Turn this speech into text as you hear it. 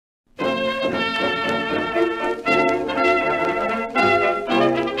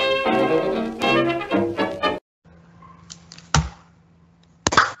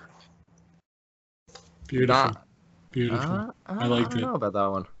Beautiful. Not. Beautiful. I I liked don't it. know about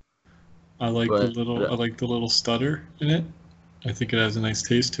that one. I like But the little stutter in it. I think it has a nice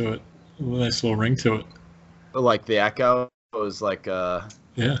taste to it. A nice little ring to it. like the echo was like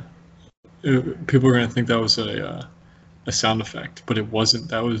Yeah. People are gonna think that was a sound effect, but it wasn't.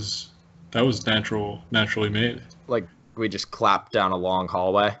 That was naturally made. like we just clapped down a long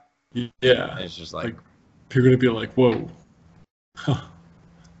hallway. Yeah. And it's just like People are gonna be like, "Whoa, huh,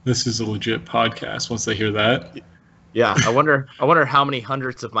 this is a legit podcast." Once they hear that. yeah. I wonder how many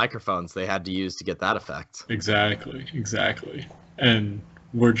hundreds of microphones they had to use to get that effect. Exactly. And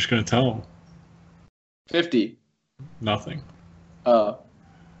we're just gonna tell them 50. nothing. Oh.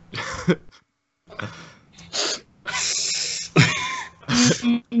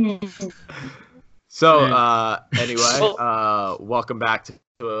 So anyway, welcome back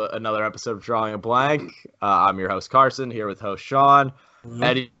to another episode of Drawing a Blank. I'm your host Carson, here with host Sean.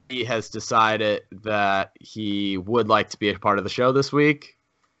 Eddie has decided that he would like to be a part of the show this week.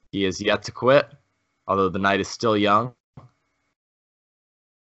 He is yet to quit, although the night is still young.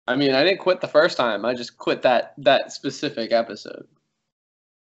 I mean, I didn't quit the first time. I just quit that specific episode.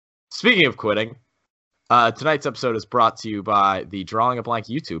 Speaking of quitting, tonight's episode is brought to you by the Drawing a Blank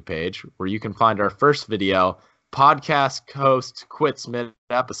YouTube page, where you can find our first video, Podcast Host Quits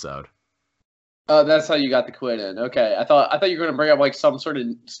Mid-Episode. Oh, that's how you got the quit in. Okay, I thought you were gonna bring up like some sort of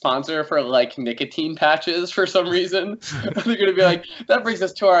sponsor for like nicotine patches for some reason. They're gonna be like, that brings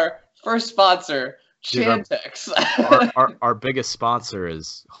us to our first sponsor, Chantix. Our biggest sponsor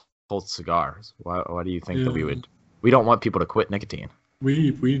is Holt Cigars. Why do you think that we would? We don't want people to quit nicotine.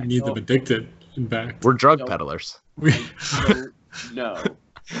 We need them addicted. In fact, we're drug peddlers. No,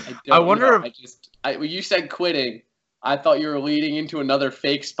 I wonder. When you said quitting, I thought you were leading into another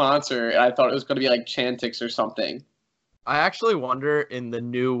fake sponsor, and I thought it was going to be like Chantix or something. I actually wonder, in the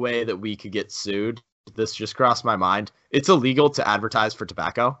new way that we could get sued, this just crossed my mind. It's illegal to advertise for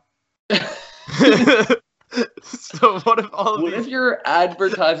tobacco. So what if you're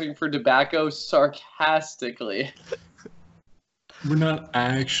advertising for tobacco sarcastically? We're not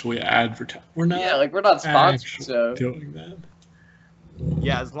actually advertising. We're not sponsored. So doing that.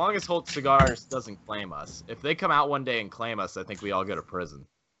 Yeah, as long as Holt Cigars doesn't claim us. If they come out one day and claim us, I think we all go to prison.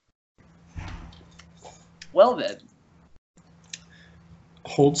 Well then.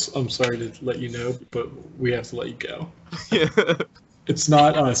 Holtz, I'm sorry to let you know, but we have to let you go. It's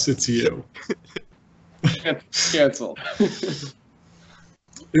not us, it's you. Cancel.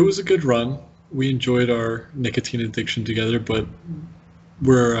 It was a good run. We enjoyed our nicotine addiction together, but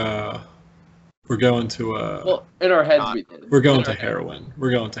we're going to well, in our heads we did. We're going to heroin.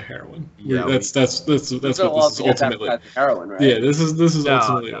 We're going to heroin. Yeah, that's what this is ultimately. Heroin, right? Yeah, this is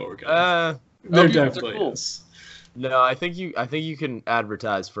ultimately what we're going. There definitely is. No, I think you can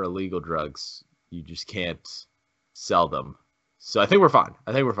advertise for illegal drugs. You just can't sell them. So I think we're fine.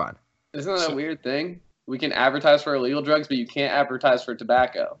 Isn't that a weird thing? We can advertise for illegal drugs, but you can't advertise for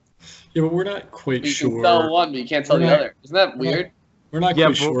tobacco. Yeah, but we're not quite sure. You can sell one, but you can't sell the other. Isn't that weird? We're not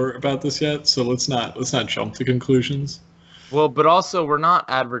quite sure about this yet, so let's not jump to conclusions. Well, but also we're not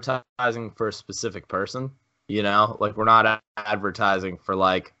advertising for a specific person. You know, like we're not advertising for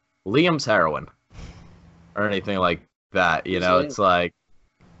like Liam's heroin or anything like that. You know, it's like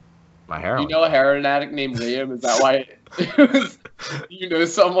my heroin. You know a heroin addict named Liam? Is that why? You know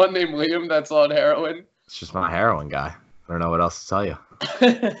someone named Liam that's on heroin? It's just my heroin guy. I don't know what else to tell you.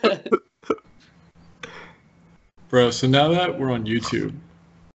 Bro, so now that we're on YouTube,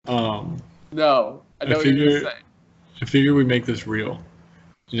 no, I know what you're gonna say. I figure we make this real,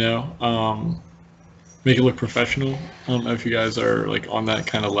 you know, make it look professional. I don't know if you guys are like on that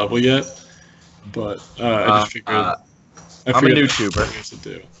kind of level yet, but I just figured I'm a YouTuber. To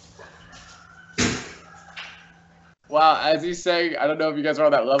do. Wow, as he's saying, I don't know if you guys are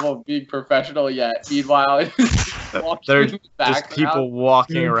on that level of being professional yet. Meanwhile, there's just people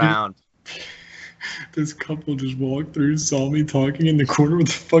walking around. This couple just walked through, saw me talking in the corner with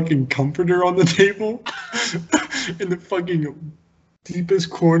a fucking comforter on the table, in the fucking deepest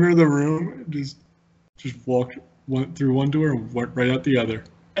corner of the room. Just went through one door and went right out the other.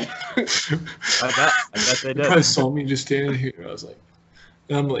 I bet they did. They saw me just standing here. I was like,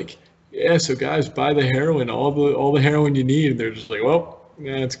 and I'm like, yeah. So guys, buy the heroin, all the heroin you need. And they're just like, well,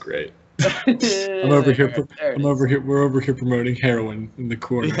 yeah, that's great. We're over here promoting heroin in the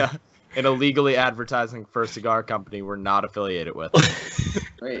corner. Yeah. And illegally advertising for a cigar company we're not affiliated with.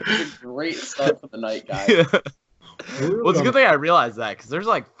 Great. It's a great start for the night, guys. Yeah. Well, it's a good thing I realized that, because there's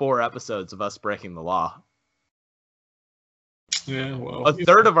like 4 episodes of us breaking the law. Yeah, well. A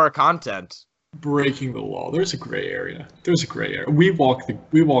third of our content breaking the law. There's a gray area. We walk the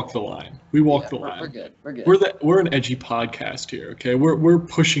line. We walk the line. We're good. We're an edgy podcast here. Okay, we're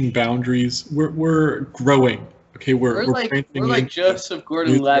pushing boundaries. We're growing. Okay, we're like Joseph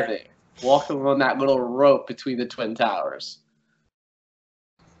Gordon-Levitt walking on that little rope between the Twin Towers.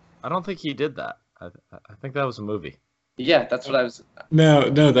 I don't think he did that. I think that was a movie. Yeah, that's what I was. No,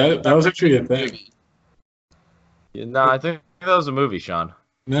 that was actually a thing. Yeah, no, I think that was a movie, Sean.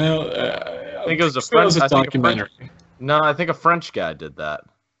 No, I think it was a documentary. I think a French guy did that.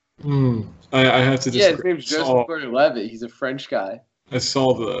 I have to. Yeah, his name's Joseph Gordon-Levitt. He's a French guy. I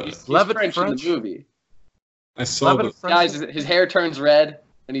saw the. He's French in the movie. I saw the guys. His hair turns red,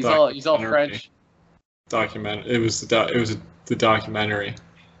 and he's all French. It was the documentary.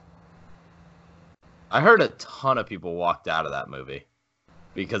 I heard a ton of people walked out of that movie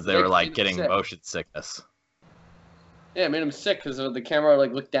because they were like getting motion sickness. Yeah, it made him sick because the camera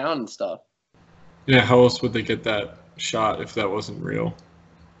like looked down and stuff. Yeah, how else would they get that shot if that wasn't real?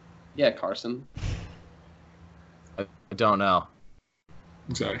 Yeah, Carson. I don't know.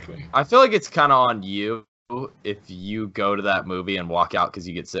 Exactly. I feel like it's kind of on you if you go to that movie and walk out because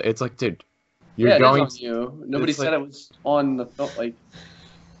you get sick. It's like, dude, you're going. It is on you. Nobody said it was on the film. Like,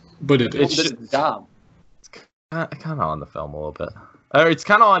 but it's just a job. It's kind of on the film a little bit. Or it's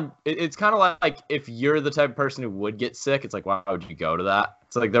kind of on. It's kind of like if you're the type of person who would get sick, it's like, why would you go to that?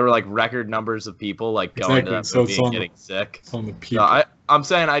 It's like there were like record numbers of people like going to that movie and getting sick. It's on the people. So I'm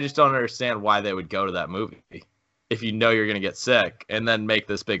saying I just don't understand why they would go to that movie if you know you're gonna get sick and then make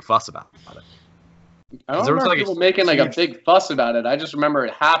this big fuss about it. I don't remember people making like a big fuss about it. I just remember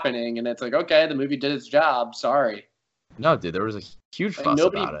it happening, and it's like, okay, the movie did its job. Sorry. No, dude, there was a huge fuss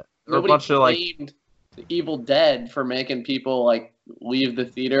about it. There were a bunch of like the Evil Dead for making people like leave the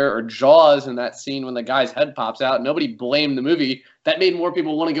theater, or Jaws in that scene when the guy's head pops out. Nobody blamed the movie. That made more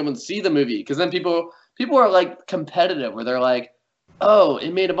people want to go and see the movie, because then people are like competitive, where they're like, oh,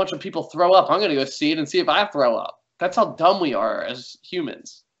 it made a bunch of people throw up. I'm going to go see it and see if I throw up. That's how dumb we are as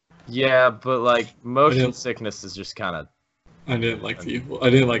humans. Yeah, but like motion sickness is just kind of. I didn't like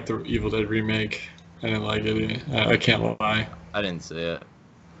the Evil Dead remake. I didn't like it. I can't lie. I didn't see it.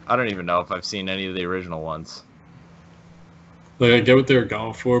 I don't even know if I've seen any of the original ones. Like, I get what they were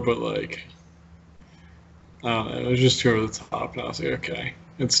going for, but like, I don't know, it was just too over the top, and I was like, okay,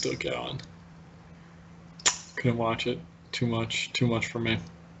 it's still going. Couldn't watch it. Too much for me.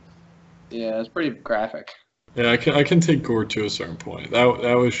 Yeah, it's pretty graphic. Yeah, I can take gore to a certain point. That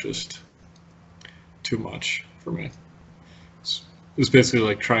was just too much for me. It was basically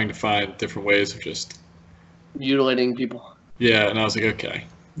like trying to find different ways of just mutilating people. Yeah, and I was like, okay,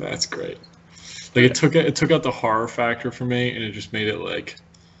 that's great. Like it took out the horror factor for me, and it just made it like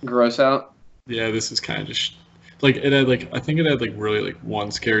gross out. Yeah, this is kind of just like it had like I think it had like really like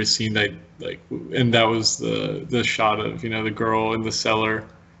one scary scene that like, and that was the shot of the girl in the cellar.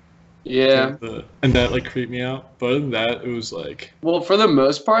 Yeah. And that like creeped me out. But other than that, it was like. Well, for the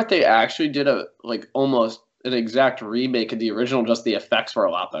most part, they actually did a like almost an exact remake of the original. Just the effects were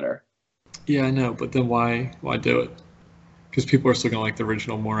a lot better. Yeah, I know, but then why do it? Because people are still gonna like the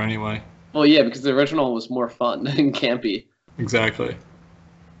original more anyway. Well, yeah, because the original was more fun and campy. Exactly.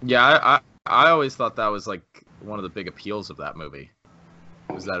 Yeah, I always thought that was like one of the big appeals of that movie,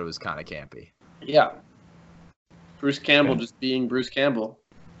 was that it was kind of campy. Yeah. Bruce Campbell just being Bruce Campbell.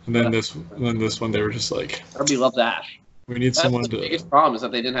 And then this one, they were just like. Everybody loved Ash. We need someone to. The biggest problem is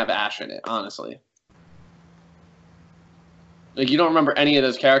that they didn't have Ash in it, honestly. Like, you don't remember any of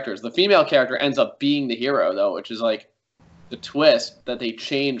those characters. The female character ends up being the hero, though, which is like the twist that they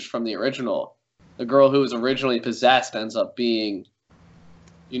changed from the original. The girl who was originally possessed ends up being,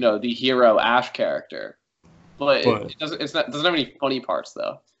 the hero Ash character. But it doesn't have any funny parts,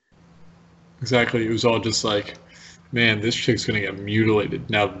 though. Exactly. It was all just like, man, this chick's gonna get mutilated.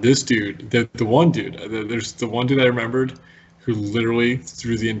 Now this dude, the one dude, there's the one dude I remembered who literally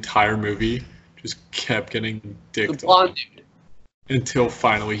through the entire movie just kept getting dicked the blonde dude. Until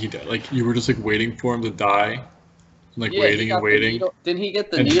finally he died. Like, you were just like waiting for him to die, like waiting and waiting. Didn't he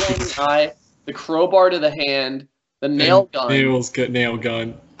get the needle in the eye, the crowbar to the hand, the nail gun? Nail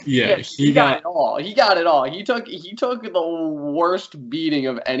gun. Yeah, he got it all. He got it all. He took the worst beating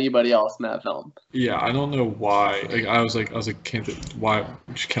of anybody else in that film. Yeah, I don't know why. Like I was like, can't. Why?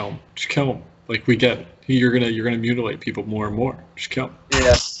 Just kill him. Just kill him. Like, we get it. You're gonna mutilate people more and more. Just kill him.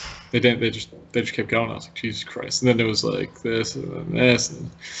 Yeah. They didn't. They just kept going. I was like, Jesus Christ. And then it was like this and then this, and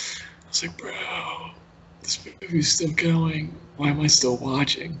I was like, bro, this movie's still going. Why am I still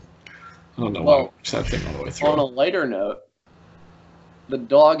watching? I don't know why I watched that thing all the way through. On a lighter note, the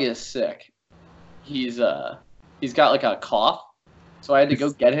dog is sick. He's got like a cough, So I had to go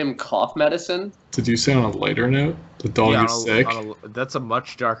get him cough medicine. Did you say on a lighter note? The dog is sick? That's a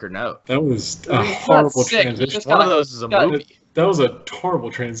much darker note. That was a horrible transition. One of those is a movie. That was a horrible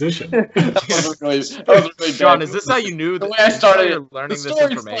transition. That was really Sean, bad. is this how you knew the way I started learning this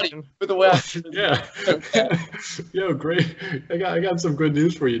information? With the way Yeah. Yo, great. I got some good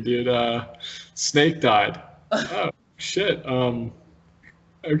news for you, dude. Snake died. Oh shit.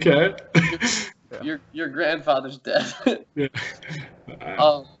 Okay. Your grandfather's dead. Yeah.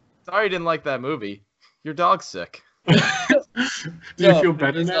 Sorry you didn't like that movie. Your dog's sick. Do you feel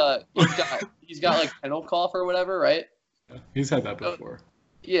better now? He's got like kennel cough or whatever, right? He's had that before.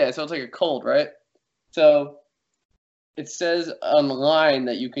 Yeah, so it's like a cold, right? So it says online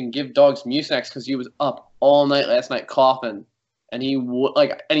that you can give dogs Mucinex because he was up all night last night coughing, and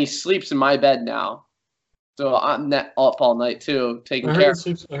he sleeps in my bed now. So I'm up all night too, taking care.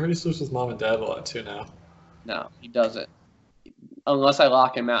 I heard he sleeps with mom and dad a lot too now. No, he doesn't. Unless I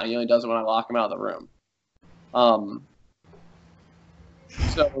lock him out. He only does it when I lock him out of the room.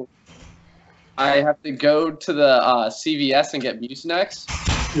 So I have to go to the CVS and get Mucinex.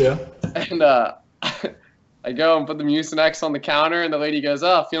 Yeah. And I go and put the Mucinex on the counter, and the lady goes,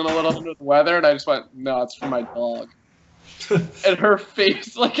 "Oh, feeling a little under the weather," and I just went, "No, it's for my dog." And her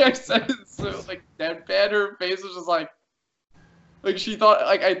face, like I said, it's so like deadpan. Her face was just like she thought,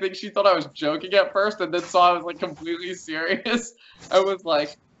 like I think she thought I was joking at first, and then saw I was like completely serious. I was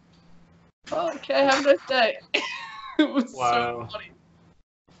like, "Okay, have a nice day." It was so funny.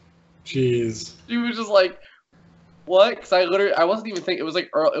 Jeez. She was just like, "What?" Because I wasn't even thinking. It was like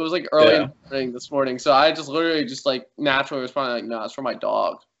early in the morning this morning, so I just literally just like naturally responded like, "No, it's for my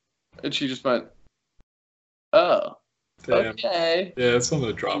dog," and she just went, "Oh, damn. Okay." Yeah, it's something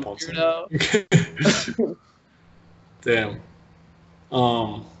to drop on something. Damn.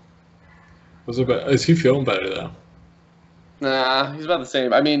 What's it about? Is he feeling better though? Nah, he's about the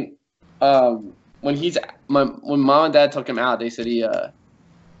same. I mean, when mom and dad took him out, they said he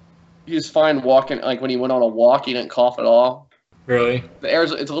was fine walking. Like when he went on a walk, he didn't cough at all. Really?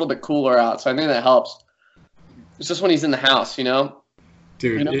 It's a little bit cooler out, so I think that helps. It's just when he's in the house, you know.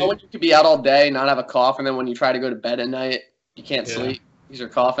 Dude, you know when you could be out all day, not have a cough, and then when you try to go to bed at night, you can't sleep because you're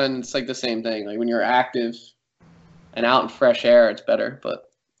coughing. It's like the same thing. Like when you're active and out in fresh air, it's better. But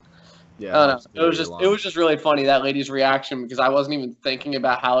yeah, I don't know. It was just really funny, that lady's reaction, because I wasn't even thinking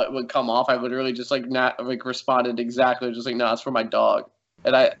about how it would come off. I literally just responded exactly, just like, "No, it's for my dog."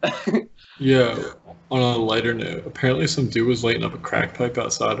 And I yeah. On a lighter note, apparently some dude was lighting up a crack pipe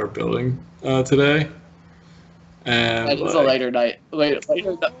outside our building today. And that is a later night.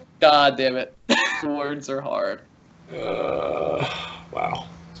 God damn it. Words are hard. Wow.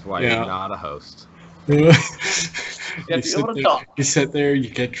 That's why you're not a host. You sit there, you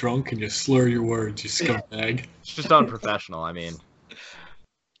get drunk, and you slur your words, you scumbag. It's just unprofessional, I mean.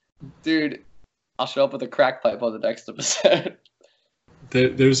 Dude, I'll show up with a crack pipe on the next episode.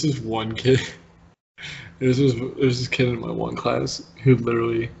 There's this one kid. There's this kid in my one class who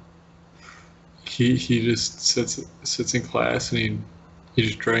literally he just sits in class and he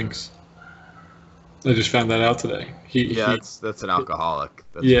just drinks. I just found that out today. That's an alcoholic.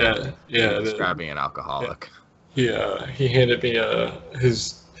 That's describing an alcoholic. He handed me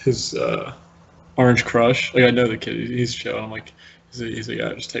his Orange Crush. Like I know the kid. He's chill. I'm like, he's like,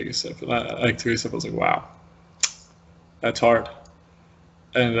 "Yeah, just take a sip." And I took a sip. I was like, "Wow, that's hard."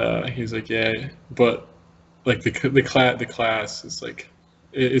 And he's like, "Yeah, but like the class is like,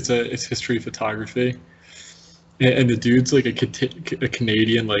 it's history photography, and the dude's like a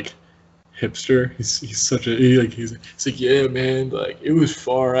Canadian like hipster. He's such a he's like, "Yeah, man, like it was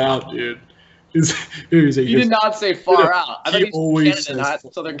far out, dude." He's like, he did not say far out. I thought he always Canada,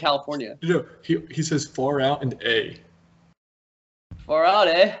 not Southern California. No, he says far out and A. Far out,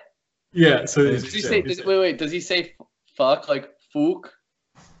 eh? Yeah. So does he say? Wait. Does he say fuck like fook?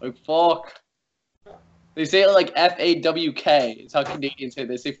 Like fuck. They say it like FAWK. It's how Canadians say it.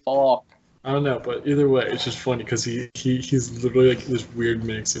 They say fuck. I don't know, but either way, it's just funny because he's literally like this weird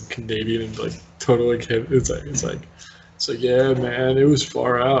mix of Canadian and like totally kid. It's like yeah, man, it was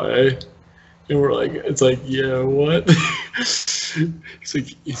far out, eh? And we're like, it's like, yeah, what? he's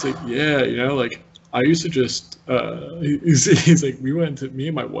like, yeah, you know, like I used to just he's like, me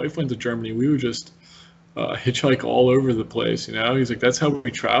and my wife went to Germany. We would just hitchhike all over the place, you know. He's like, that's how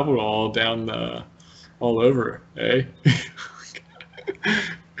we traveled all over, eh?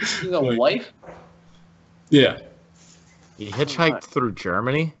 He's a wife? Yeah. He hitchhiked through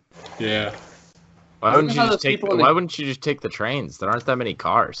Germany? Yeah. Why wouldn't you just take the trains? There aren't that many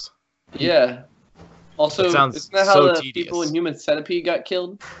cars. Yeah. Also, isn't that how the people in Human Centipede got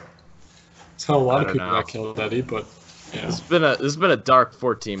killed? That's how a lot of people got killed, Eddie, but Yeah. This has been a dark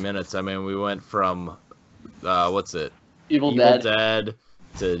 14 minutes. I mean, we went from what's it? Evil Dead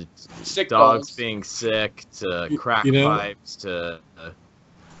to Sick dogs dogs. being sick to crack You know, pipes to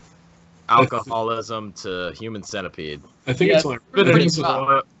alcoholism to human centipede. I think Yeah, it's only. it's been I think pretty it's,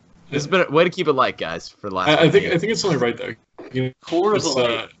 tough. It's been a way to keep it light, guys. For the last. I think it's only right though. You know, Coors it's,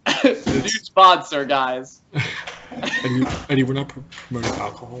 Light. New sponsor, guys. Eddie, we're not promoting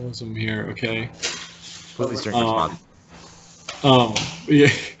alcoholism here, okay? Please drink responsibly. Yeah,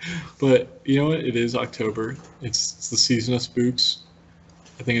 but you know what? It is October. It's the season of spooks.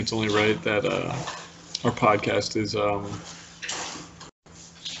 I think it's only right that our podcast is on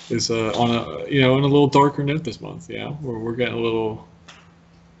a on a little darker note this month. Yeah, we're getting a little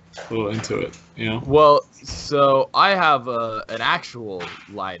into it. You know. Well, so I have an actual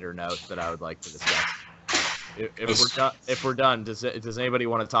lighter note that I would like to discuss. If we're done, does anybody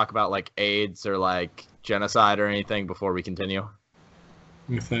want to talk about like AIDS or like genocide or anything before we continue?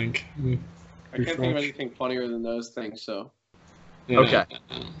 I think. I can't think of anything funnier than those things. So. Yeah. Okay.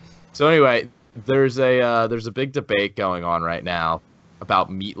 So anyway, there's a big debate going on right now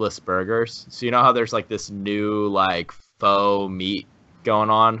about meatless burgers. So you know how there's like this new like faux meat going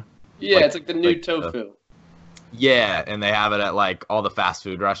on? Yeah, it's like the new tofu. Yeah, and they have it at like all the fast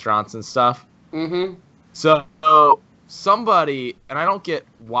food restaurants and stuff. Mm-hmm. So somebody, and I don't get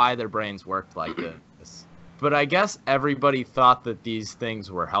why their brains worked like this, but I guess everybody thought that these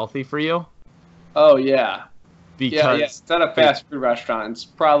things were healthy for you. Oh yeah. Because yeah, it's at a fast food restaurant. It's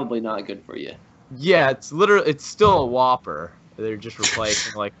probably not good for you. yeah, it's still a Whopper. They're just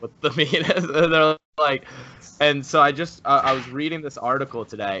replacing like what the meat is. And they're like, and so I was reading this article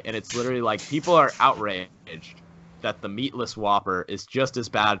today, and it's literally like people are outraged that the meatless Whopper is just as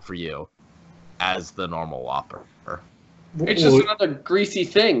bad for you as the normal Whopper. It's just another greasy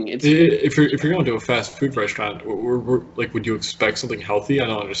thing. If you're going to a fast food restaurant, we're like, would you expect something healthy? I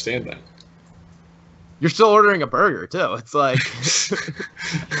don't understand that. You're still ordering a burger too. It's like,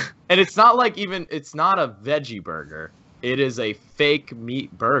 and it's not like it's not a veggie burger. It is a fake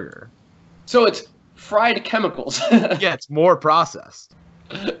meat burger. So it's fried chemicals. Yeah, it's more processed.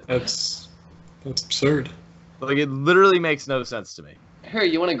 That's absurd. Like it literally makes no sense to me. Here,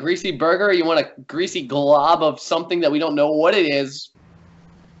 you want a greasy burger? Or you want a greasy glob of something that we don't know what it is,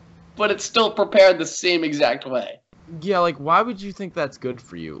 but it's still prepared the same exact way. Yeah, like why would you think that's good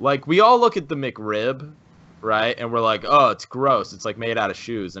for you? Like we all look at the McRib, right? And we're like, oh, it's gross. It's like made out of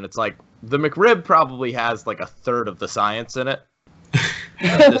shoes. And it's like the McRib probably has like a third of the science in it.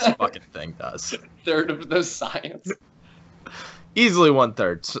 This fucking thing does. Third of the science. Easily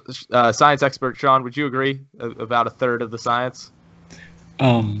 1/3. Science expert Sean, would you agree? About a third of the science?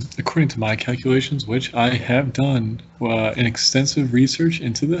 According to my calculations, which I have done an extensive research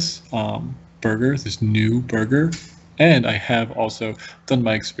into this this new burger, and I have also done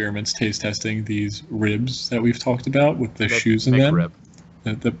my experiments taste testing these ribs that we've talked about with the shoes in them. Rib.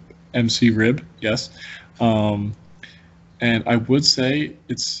 The MC rib, yes. And I would say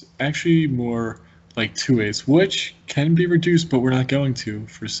it's actually more like 2/8, which can be reduced, but we're not going to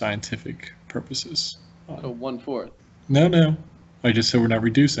for scientific purposes. So 1/4. No. I just said we're not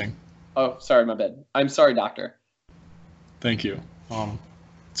reducing. Oh, sorry, my bad. I'm sorry, doctor. Thank you.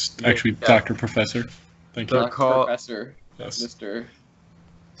 It's actually Dr. Professor. Thank you. They're called Professor. Yes. Mr.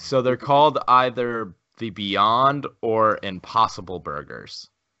 So they're called either the Beyond or Impossible burgers.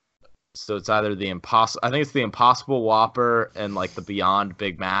 So it's either I think it's the Impossible Whopper and like the Beyond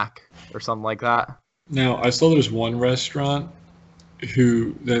Big Mac or something like that. Now, I saw there's one restaurant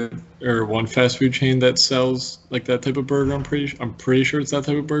or one fast food chain that sells like that type of burger. I'm pretty sure it's that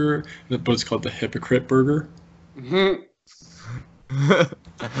type of burger, but it's called the Hypocrite Burger. Mm-hmm.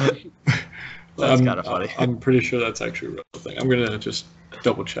 That's kind of funny. I'm pretty sure that's actually a real thing. I'm gonna just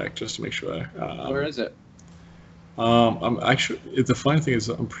double check just to make sure. Where is it? The funny thing is,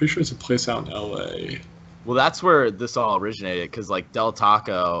 I'm pretty sure it's a place out in LA. Well, that's where this all originated, because like Del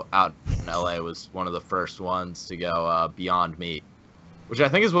Taco out in LA was one of the first ones to go Beyond Meat, which I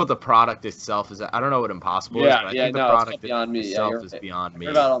think is what the product itself is. I don't know what Impossible is, but I think the product itself is Beyond Meat. I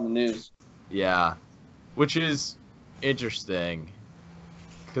heard about it on the news. Yeah, which is interesting,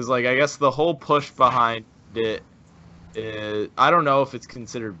 because like I guess the whole push behind it is, I don't know if it's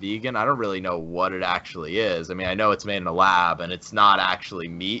considered vegan. I don't really know what it actually is. I mean, I know it's made in a lab and it's not actually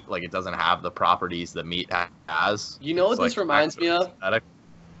meat. Like it doesn't have the properties that meat has. You know what this reminds me of? Synthetic.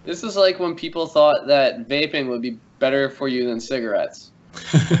 This is like when people thought that vaping would be better for you than cigarettes.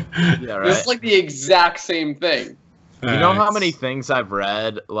 Yeah, right. This is like the exact same thing. You know how many things I've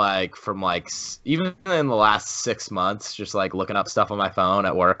read, like from like even in the last 6 months, just like looking up stuff on my phone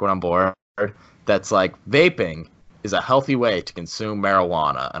at work when I'm bored, that's like vaping is a healthy way to consume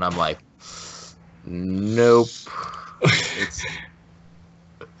marijuana. And I'm like, nope.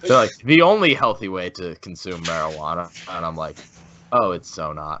 They're like, the only healthy way to consume marijuana. And I'm like, oh, it's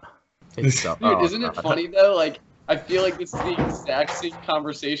so not. It's so, Dude, isn't it funny though? Like, I feel like it's the exact same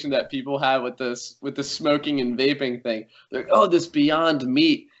conversation that people have with the smoking and vaping thing. They're like, oh, this Beyond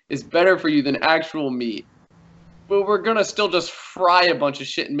Meat is better for you than actual meat. But we're gonna still just fry a bunch of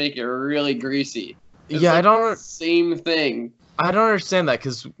shit and make it really greasy. It's yeah, like I don't. Same thing. I don't understand that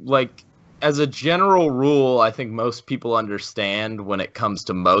because, like, as a general rule, I think most people understand when it comes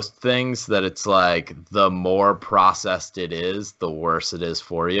to most things that it's like the more processed it is, the worse it is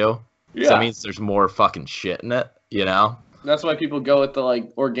for you. Yeah. So that means there's more fucking shit in it, you know? That's why people go with the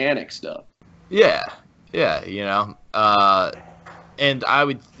like organic stuff. Yeah, you know. And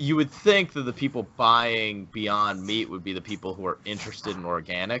you would think that the people buying Beyond Meat would be the people who are interested in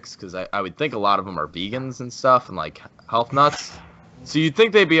organics, because I would think a lot of them are vegans and stuff and like health nuts. So you'd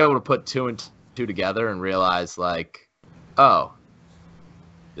think they'd be able to put two and two together and realize like, oh,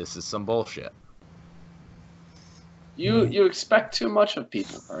 this is some bullshit. You expect too much of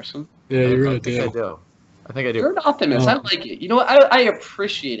people, Carson. Yeah, you really I think I do. You're an optimist. I like it. You know what? I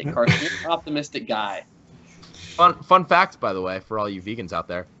appreciate it, Carson. You're an optimistic guy. Fun fact, by the way, for all you vegans out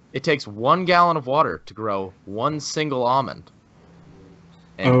there, it takes 1 gallon of water to grow one single almond.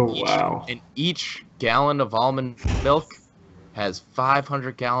 And wow. And each gallon of almond milk has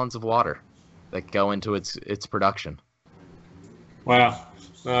 500 gallons of water that go into its production. Wow.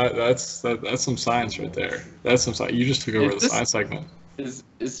 That's some science right there. That's some science. You just took over the science segment.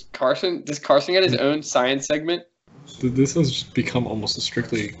 Does Carson get his own science segment? This has just become almost a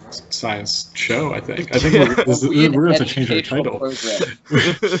strictly science show, I think. I think we're going to have to change our title.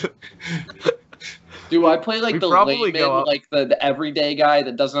 Do I play like the layman, like the everyday guy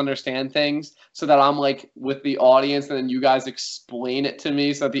that doesn't understand things, so that I'm like with the audience and then you guys explain it to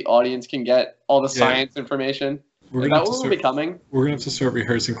me so that the audience can get all the science information? Is that what we're becoming? We're going to have to start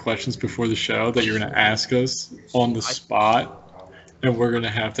rehearsing questions before the show that you're going to ask us on the spot. And we're going to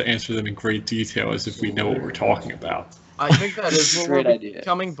have to answer them in great detail as if we know what we're talking about. I think that is what we're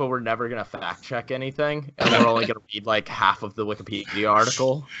becoming, but we're never going to fact check anything. And we're only going to read like half of the Wikipedia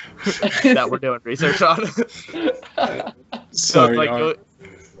article that we're doing research on. Sorry, like,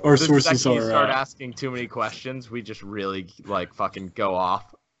 our sources are... If you start asking too many questions, we just really like fucking go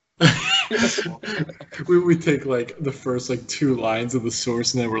off. we take like the first like 2 lines of the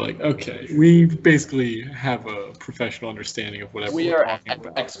source and then we're like, okay, we basically have a professional understanding of whatever we're talking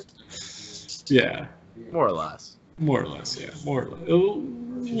about. Experts. Yeah, more or less, yeah, more or less. A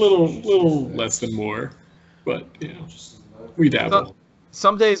little less than more, but you know, we dabble.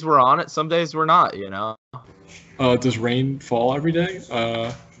 Some days we're on it, some days we're not, you know. Does rain fall every day?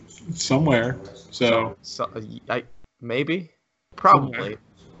 Somewhere. So maybe, probably.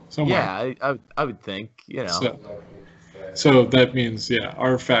 Somewhere. Yeah, I would think, you know. So that means, yeah,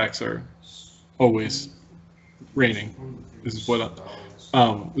 our facts are always raining. Is what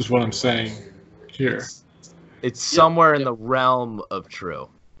I'm saying here. It's somewhere in the realm of true.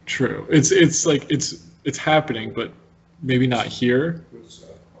 True. It's like it's happening, but maybe not here.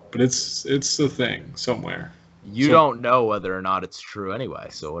 But it's a thing somewhere. You don't know whether or not it's true anyway.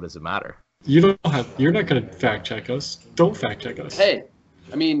 So what does it matter? You're not going to fact check us. Don't fact check us. Hey.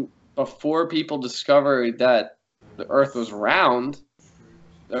 I mean, before people discovered that the Earth was round,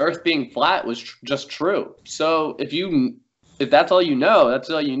 the Earth being flat was just true. So if that's all you know, that's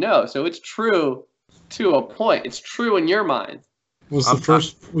all you know. So it's true to a point. It's true in your mind. Was the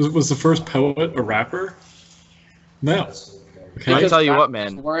first poet a rapper? No. Okay. I'll tell you what,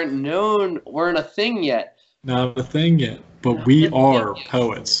 man. Weren't a thing yet. Not a thing yet. But we are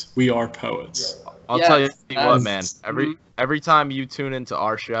poets. We are poets. I'll tell you what, man. Every time you tune into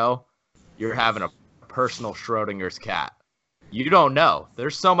our show, you're having a personal Schrodinger's cat. You don't know.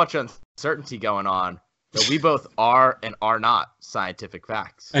 There's so much uncertainty going on that we both are and are not scientific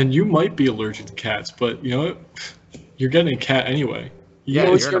facts. And you might be allergic to cats, but you know what? You're getting a cat anyway.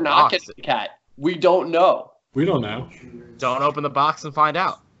 You're not getting a cat. We don't know. We don't know. Don't open the box and find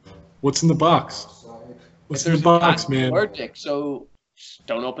out. What's in the box? What's in the box, man? Allergic, so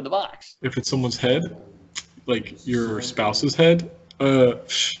don't open the box. If it's someone's head, like your spouse's head,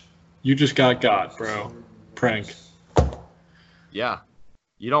 you just got bro. Prank. Yeah.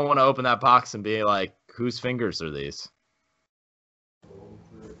 You don't want to open that box and be like, whose fingers are these?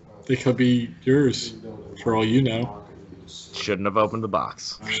 They could be yours, for all you know. Shouldn't have opened the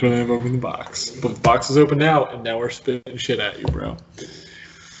box. Shouldn't have opened the box. But the box is open now, and now we're spitting shit at you, bro.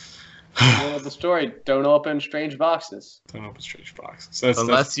 Moral of the story: don't open strange boxes. Don't open strange boxes.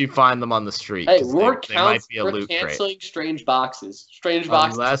 Unless you find them on the street. Hey, they might be a we're loot crate. canceling strange boxes. Strange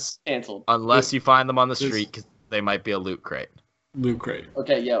boxes canceled. Unless you find them on the street, because they might be a loot crate. Loot crate.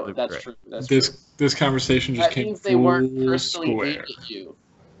 Okay, yeah, Loot that's crate. true. That's true. This conversation just That came means they weren't full personally square. aimed at you.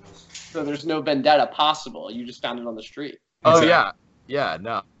 So there's no vendetta possible. You just found it on the street. Oh yeah,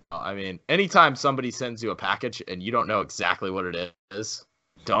 no. I mean, anytime somebody sends you a package and you don't know exactly what it is,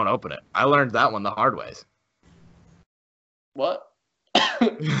 don't open it. I learned that one the hard ways. What?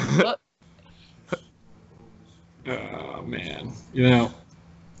 What? Oh man,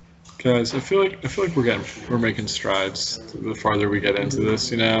 guys, I feel like we're making strides the farther we get into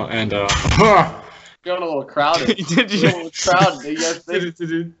this, and Going a little crowded. Did you? A little crowded. You guys think?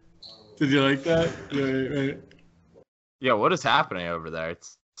 Did you like that? Yeah, right. Yeah, what is happening over there?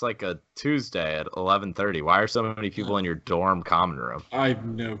 It's like a Tuesday at 11:30. Why are so many people in your dorm common room? I have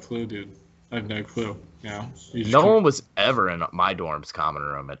no clue, dude. I have no clue. No one was ever in my dorm's common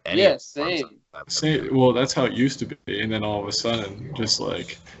room at any. Yeah, same. Well, that's how it used to be, and then all of a sudden, just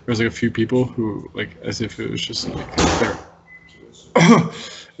like there was like a few people who, like, as if it was just like there,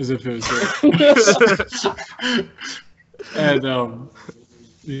 as if it was there. And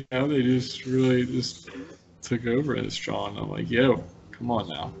they just really just took over this John. I'm like, yo, come on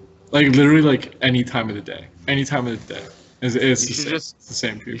now, like literally like any time of the day, It's the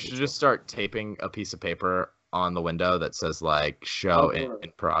same people. You should just start taping a piece of paper on the window that says like "show in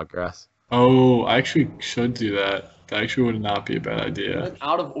progress." Oh, I actually should do that. That actually would not be a bad idea. An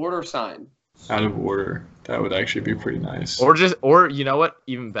out of order sign. Out of order. That would actually be pretty nice. Or you know what?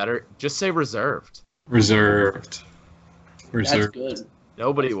 Even better, just say reserved. Reserved. That's good.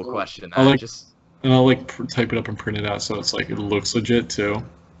 Nobody will question that. I'll type it up and print it out so it's like it looks legit too.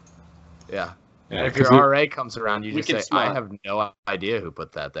 Yeah. Yeah, and if your RA comes around, you just say, "I have no idea who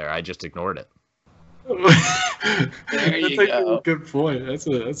put that there. I just ignored it." There you go. A good point.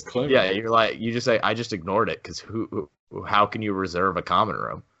 That's clever. Yeah, you just say, "I just ignored it," because how can you reserve a common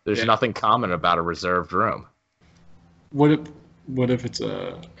room? There's nothing common about a reserved room. What if it's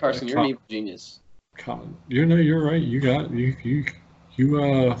a Carson? You're an evil genius. Common. You're right. You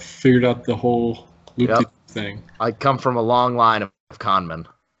figured out the whole loop thing. I come from a long line of conmen.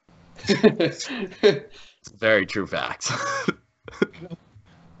 It's very true facts.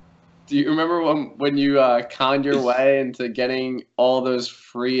 Do you remember when you conned your way into getting all those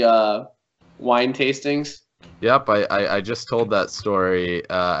free wine tastings? Yep, I just told that story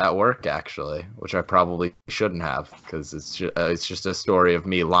at work actually, which I probably shouldn't have because it's just a story of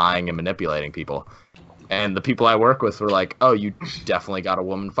me lying and manipulating people. And the people I work with were like, "Oh, you definitely got a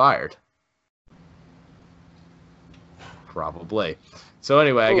woman fired." Probably. So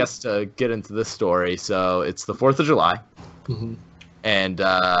anyway, I guess to get into this story, so it's the 4th of July, and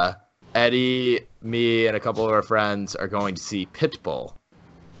Eddie, me, and a couple of our friends are going to see Pitbull,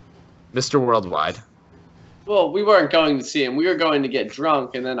 Mr. Worldwide. Well, we weren't going to see him. We were going to get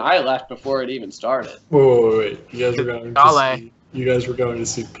drunk, and then I left before it even started. Wait. You guys were going to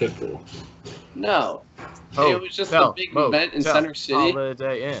see Pitbull. No. It was just a big event in Center City.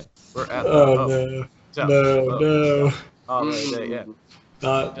 Holiday Inn. We're at no. Holiday Inn.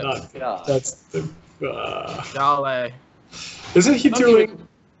 Not. That's the. Dale. Isn't he doing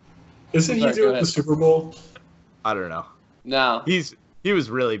the Super Bowl? I don't know. No. He was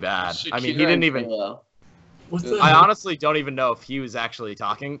really bad. Shakira I mean, he didn't even. I honestly don't even know if he was actually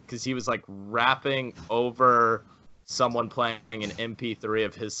talking because he was like rapping over someone playing an MP3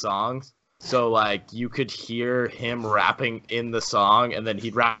 of his songs. So like you could hear him rapping in the song, and then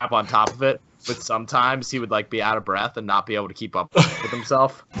he'd rap on top of it. But sometimes he would like be out of breath and not be able to keep up with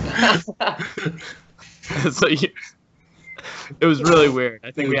himself. So it was really weird.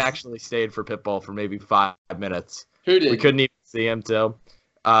 I think we actually stayed for Pitbull for maybe 5 minutes. Who did? We couldn't even see him till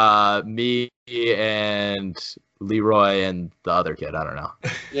me and Leroy and the other kid. I don't know.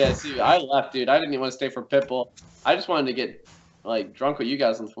 Yeah, see, I left, dude. I didn't even want to stay for Pitbull. I just wanted to get like drunk with you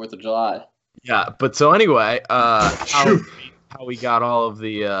guys on the 4th of July. Yeah, but so anyway, how we got all of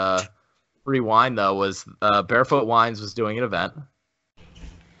the free wine though was Barefoot Wines was doing an event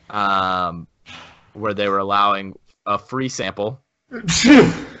where they were allowing a free sample,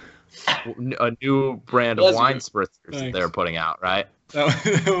 a new brand of wine spritzers that they're putting out, right?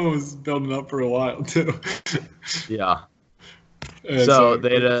 That was building up for a while too. Yeah. So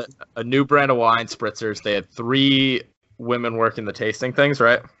they had a new brand of wine spritzers. They had 3 women working the tasting things,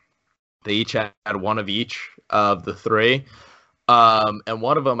 right? They each had one of each of the 3. And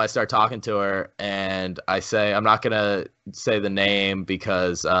one of them, I start talking to her, and I say, I'm not going to say the name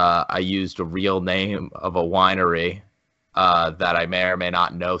because I used a real name of a winery that I may or may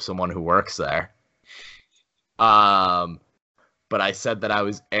not know someone who works there. But I said that I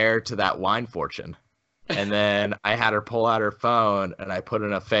was heir to that wine fortune. And then I had her pull out her phone, and I put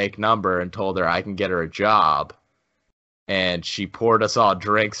in a fake number and told her I can get her a job. And she poured us all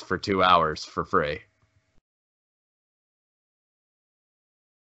drinks for 2 hours for free.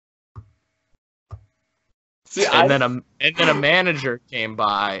 See, and then a manager came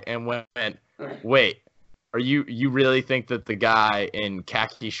by and went, "Wait, are you really think that the guy in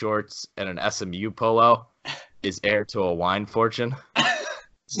khaki shorts and an SMU polo is heir to a wine fortune?"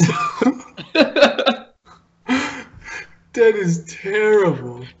 That is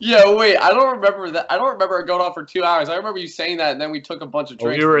terrible. Yeah, wait. I don't remember that. I don't remember it going on for 2 hours. I remember you saying that, and then we took a bunch of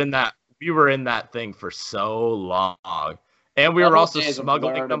drinks. We were in that thing for so long, and we were also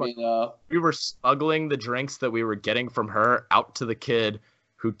smuggling them. We were smuggling the drinks that we were getting from her out to the kid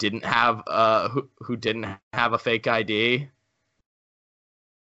who didn't have who didn't have a fake ID.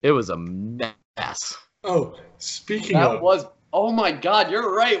 It was a mess. Oh, speaking of, oh my God,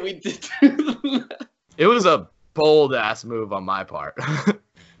 you're right. We did do that. It was a bold ass move on my part.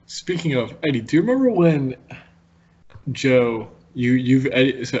 Speaking of, Eddie, do you remember when Joe,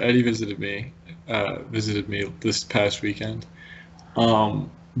 Eddie visited me this past weekend? Do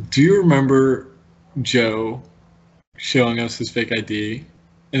you remember Joe showing us his fake ID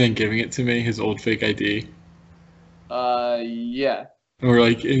and then giving it to me, his old fake ID? Yeah. And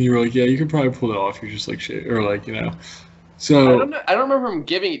you were like, yeah, you could probably pull it off. You're just like shit, or like, you know. So I don't remember him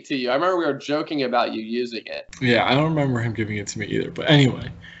giving it to you. I remember we were joking about you using it. Yeah, I don't remember him giving it to me either. But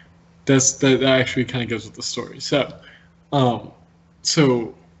anyway, that actually kind of goes with the story. So, I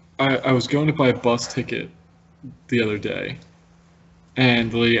was going to buy a bus ticket the other day,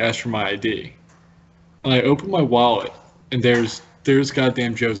 and the lady asked for my ID, and I opened my wallet, and there's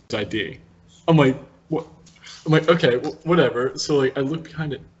goddamn Joe's ID. I'm like, what? I'm like, okay, whatever. So like, I look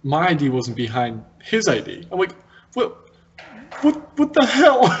behind it. My ID wasn't behind his ID. I'm like, what the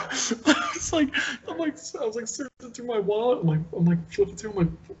hell? I was like searching through my wallet. I'm like flipping through. I'm like,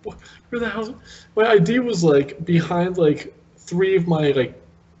 where the hell? My ID was like behind like three of my like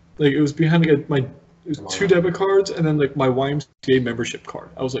it was behind like it was 2 debit cards and then like my YMCA membership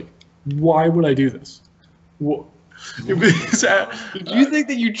card. I was like, why would I do this? What? Did you think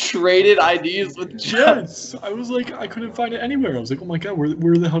that you traded IDs with Joe? Yes. I was like, I couldn't find it anywhere. I was like, oh my God,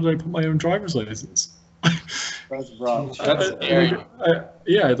 where the hell did I put my own driver's license? That's rough. That's scary. I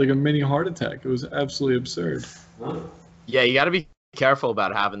had like a mini heart attack. It was absolutely absurd. Yeah, you got to be careful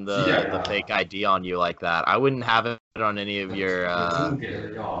about having the fake ID on you like that. I wouldn't have it on any of your.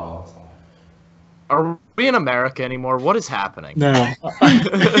 Are we in America anymore? What is happening? No.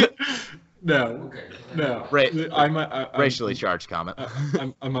 No. Racially charged comment. Yeah,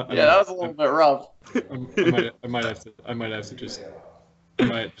 that was a little bit rough. I might have to just.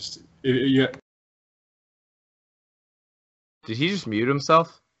 Yeah. Did he just mute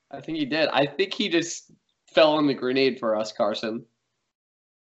himself? I think he did. I think he just fell on the grenade for us, Carson.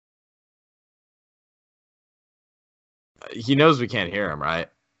 He knows we can't hear him, right?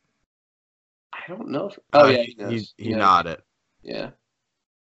 I don't know. Yeah, he knows. He nodded. Yeah.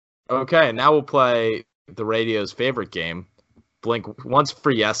 Okay, now we'll play the radio's favorite game. Blink once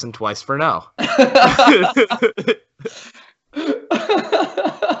for yes and twice for no.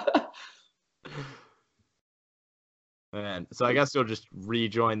 Man, so I guess you'll just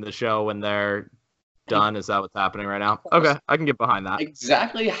rejoin the show when they're done. Is that what's happening right now? Okay, I can get behind that.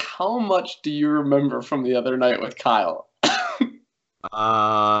 Exactly how much do you remember from the other night with Kyle?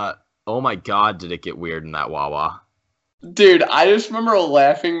 Oh my God, did it get weird in that Wawa? Dude, I just remember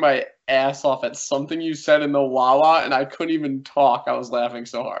laughing my ass off at something you said in the Wawa, and I couldn't even talk. I was laughing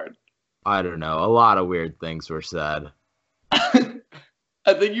so hard. I don't know. A lot of weird things were said.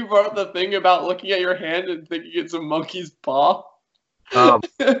 I think you brought up the thing about looking at your hand and thinking it's a monkey's paw.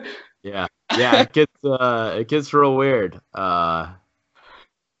 Yeah, it gets real weird. Yeah,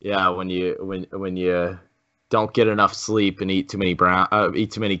 when you don't get enough sleep and eat too many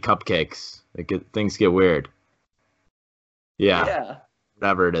cupcakes, things get weird. Yeah.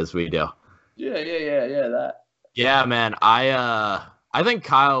 Whatever it is we do. Yeah, that. Yeah, man. I think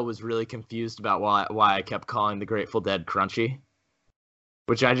Kyle was really confused about why I kept calling the Grateful Dead crunchy.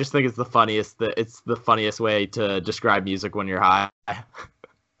 Which I just think is the funniest. It's the funniest way to describe music when you're high.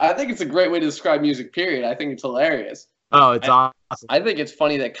 I think it's a great way to describe music, period. I think it's hilarious. Oh, it's awesome. I think it's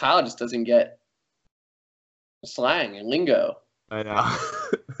funny that Kyle just doesn't get slang and lingo. I know.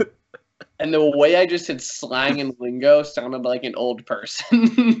 And the way I just said slang and lingo sounded like an old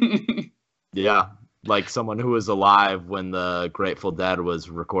person. Yeah, like someone who was alive when the Grateful Dead was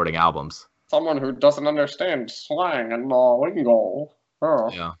recording albums. someone who doesn't understand slang and lingo. Oh.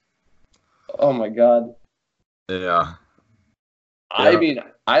 Yeah. Oh my god. Yeah. I mean,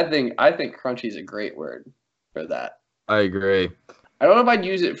 I think crunchy is a great word for that. I agree. I don't know if I'd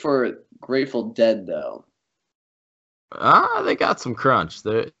use it for Grateful Dead though. They got some crunch.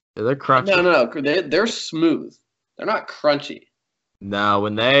 They're crunchy. No. They're smooth. They're not crunchy. No,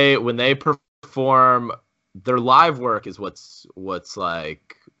 when they perform, their live work is what's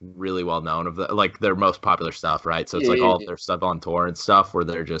like really well known of like their most popular stuff, right? So it's all of their stuff on tour and stuff where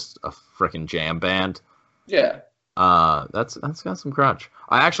they're just a freaking jam band. Yeah. That's got some crunch.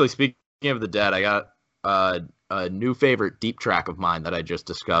 I actually, speaking of the Dead, I got a new favorite deep track of mine that I just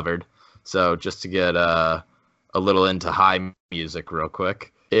discovered. So just to get a little into high music real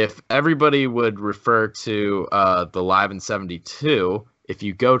quick. If everybody would refer to the Live in 72, if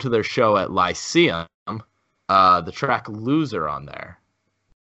you go to their show at Lyceum, the track Loser on their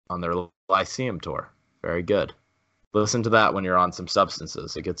Lyceum tour. Very good. Listen to that when you're on some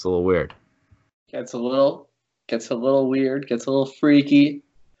substances. It gets a little weird. Gets a little weird, gets a little freaky,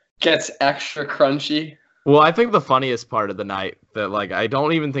 gets extra crunchy. Well, I think the funniest part of the night that like I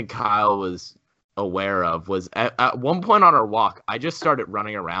don't even think Kyle was aware of was at one point on our walk, I just started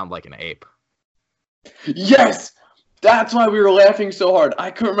running around like an ape. Yes! That's why we were laughing so hard.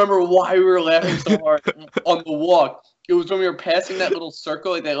 I couldn't remember why we were laughing so hard on the walk. It was when we were passing that little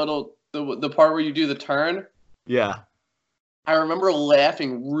circle, like that little the part where you do the turn. Yeah. I remember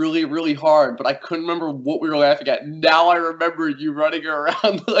laughing really, really hard, but I couldn't remember what we were laughing at. Now I remember you running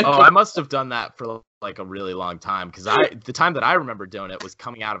around. Like I must have done that for like a really long time because the time that I remember doing it was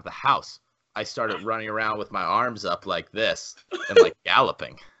coming out of the house. I started running around with my arms up like this and like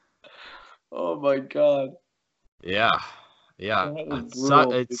galloping. Oh my god. Yeah.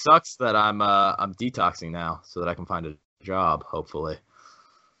 It sucks that I'm detoxing now so that I can find a job. Hopefully,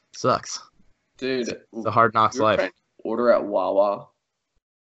 sucks, dude. It's a hard knocks life. Order at Wawa.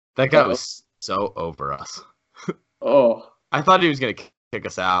 That guy was so over us. Oh, I thought he was gonna kick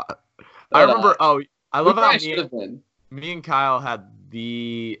us out. I remember. I love how me and Kyle had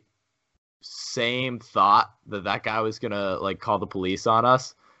the same thought that guy was gonna like call the police on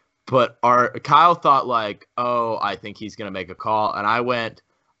us. But Kyle thought like, oh, I think he's going to make a call. And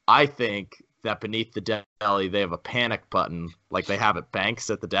I think that beneath the deli, they have a panic button like they have at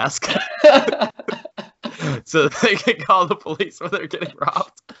banks at the desk. So they can call the police when they're getting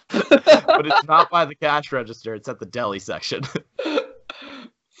robbed. But it's not by the cash register. It's at the deli section.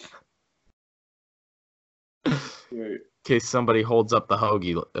 In case somebody holds up the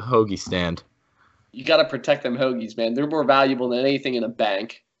hoagie stand. You got to protect them hoagies, man. They're more valuable than anything in a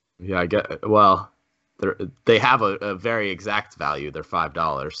bank. Yeah, I get. Well, they have a very exact value. They're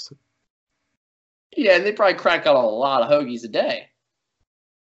 $5. Yeah, and they probably crack out a lot of hoagies a day.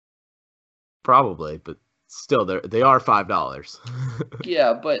 Probably, but still, they are $5.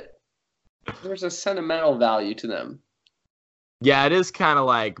 Yeah, but there's a sentimental value to them. Yeah, it is kind of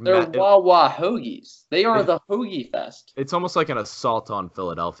like they're Wawa hoagies. They are the hoagie fest. It's almost like an assault on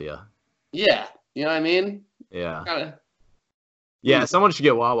Philadelphia. Yeah, you know what I mean. Yeah. Kinda. Yeah, someone should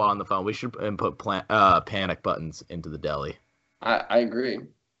get Wawa on the phone. We should input panic buttons into the deli. I agree.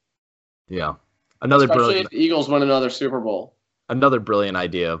 Yeah. Especially if the Eagles win another Super Bowl. Another brilliant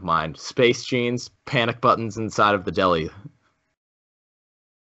idea of mine. Space jeans, panic buttons inside of the deli.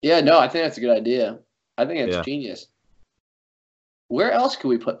 Yeah, no, I think that's a good idea. I think it's genius. Where else could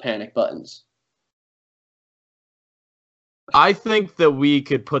we put panic buttons? I think that we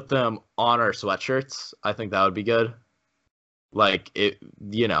could put them on our sweatshirts. I think that would be good. Like, it,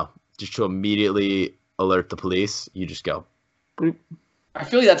 just to immediately alert the police, you just go, bloop. I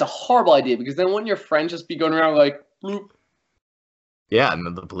feel like that's a horrible idea because then wouldn't your friends just be going around like, bloop? Yeah, and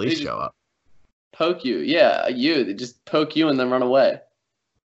then the police show up. Poke you. Yeah, they just poke you and then run away.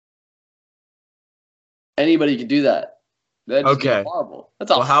 Anybody could do that. That's horrible.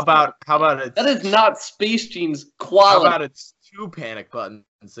 That's how about it? That is not Space Jeans quality. How about it's 2 panic buttons,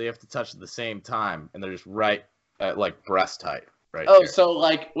 so you have to touch at the same time, and they're just right at like breast height, right? Oh, here. So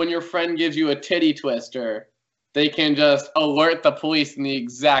like when your friend gives you a titty twister, they can just alert the police in the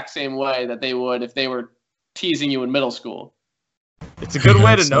exact same way that they would if they were teasing you in middle school. It's a good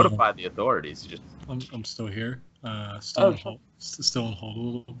way to notify the authorities. I'm still here, still on hold a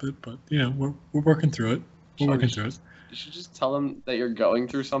little bit, but we're working through it. Working through it. You should just tell them that you're going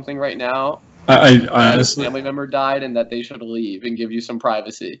through something right now. I honestly, a family member died and that they should leave and give you some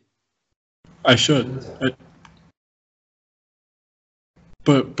privacy. I should.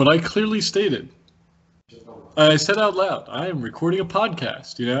 But I clearly stated. I said out loud, I am recording a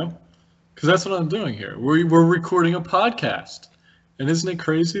podcast. Because that's what I'm doing here. We're recording a podcast, And isn't it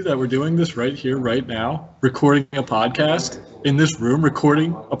crazy that we're doing this right here, right now, recording a podcast in this room,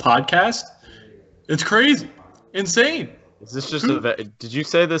 recording a podcast? It's crazy. Insane. Is this just did you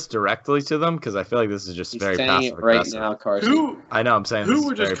say this directly to them? Because I feel like this is just very passive right aggressive. now, Carson. I know I'm saying who this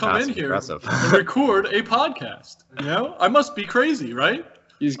would is just very come in here aggressive. and record a podcast? You know, I must be crazy, right?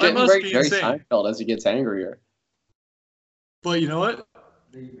 He's getting very Seinfeld as he gets angrier. But you know what?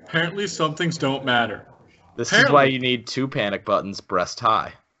 Apparently, some things don't matter. This is why you need 2 panic buttons, breast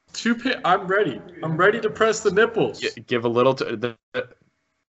high. I'm ready. I'm ready to press the nipples. Give a little.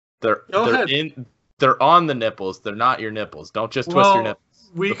 They're on the nipples. They're not your nipples. Don't just twist your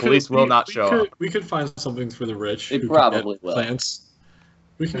nipples. The police will not show up. We could find something for the rich. They probably will. Implants.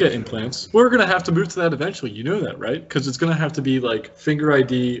 We can get implants. We're gonna have to move to that eventually. You know that, right? Because it's gonna have to be like finger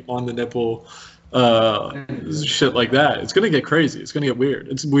ID on the nipple, shit like that. It's gonna get crazy. It's gonna get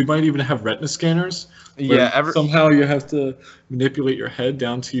weird. We might even have retina scanners. Yeah. Somehow you have to manipulate your head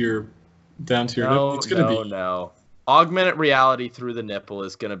down to your nipple. It's gonna be no. Augmented reality through the nipple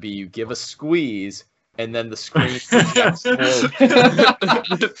is gonna be you give a squeeze and then the screen projects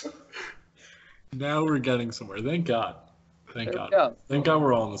forward. Now we're getting somewhere. Thank God. Thank God. Thank God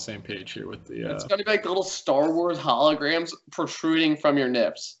we're all on the same page here with the. It's gonna be like little Star Wars holograms protruding from your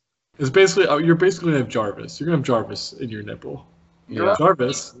nips. It's basically you're basically gonna have Jarvis. You're gonna have Jarvis in your nipple. Yeah.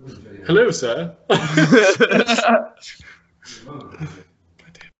 Jarvis. Hello, sir.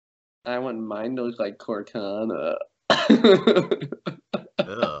 I want mine to look like Cortana.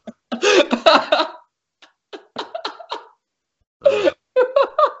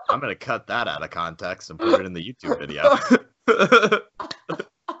 I'm gonna cut that out of context and put it in the YouTube video.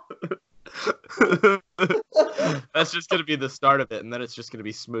 That's just gonna be the start of it, and then it's just gonna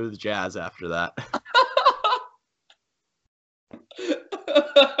be smooth jazz after that.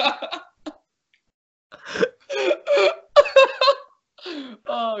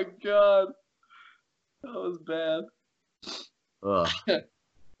 Oh God, that was bad.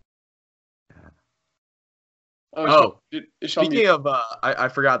 Speaking of, I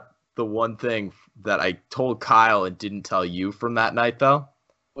forgot the one thing that I told Kyle and didn't tell you from that night, though.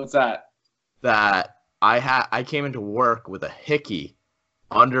 What's that? That I came into work with a hickey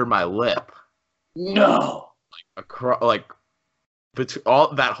under my lip. No.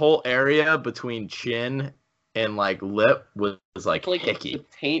 All that whole area between chin and like lip was like hickey. The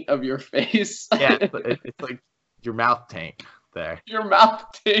taint of your face. Yeah, it's like your mouth taint there. Your mouth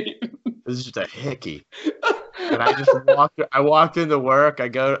taint. This is just a hickey. And I walked into work. I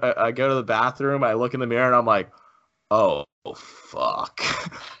go to the bathroom. I look in the mirror and I'm like, oh fuck,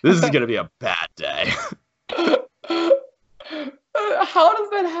 this is gonna be a bad day. How does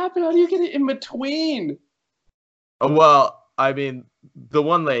that happen? How do you get it in between? Well, I mean, the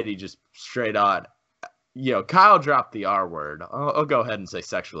one lady just straight on, Kyle dropped the R word. I'll go ahead and say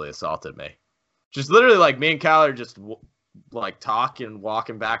sexually assaulted me. Just literally like me and Kyle are just like talking,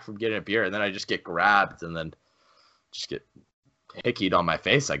 walking back from getting a beer, and then I just get grabbed and then just get hickeyed on my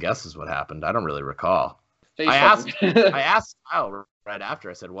face, I guess is what happened. I don't really recall. I asked Kyle right after.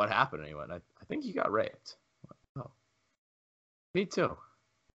 I said, what happened? And he went, I think you got raped. Oh, me too.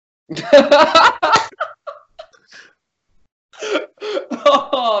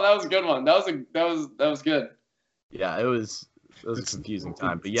 Oh, that was a good one. That was good. Yeah, it was a confusing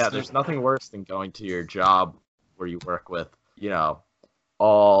time. But yeah, there's nothing worse than going to your job where you work with,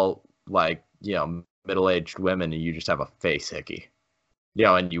 all like, middle-aged women and you just have a face hickey.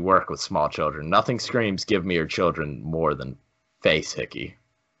 And you work with small children. Nothing screams give me your children more than face hickey.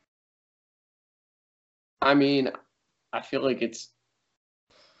 I mean, I feel like it's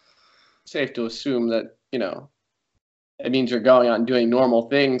safe to assume that, it means you're going on doing normal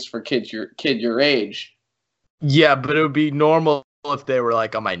things for kids your age. Yeah, but it would be normal if they were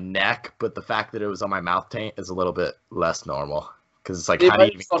like on my neck, but the fact that it was on my mouth taint is a little bit less normal. Because it's like, how do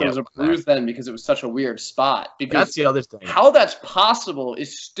you even thought it was a bruise then because it was such a weird spot. Because that's the other thing. How that's possible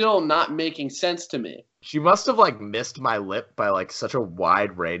is still not making sense to me. She must have like missed my lip by like such a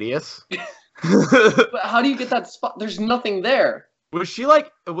wide radius. But how do you get that spot? There's nothing there. Was she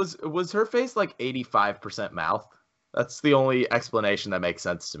like, was her face like 85% mouth? That's the only explanation that makes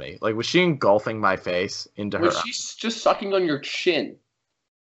sense to me. Like, was she engulfing my face into her? Was she just sucking on your chin?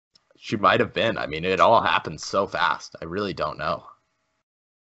 She might have been. I mean, it all happened so fast. I really don't know.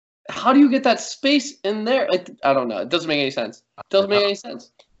 How do you get that space in there? I don't know. It doesn't make any sense.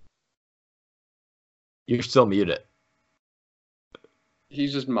 You're still muted.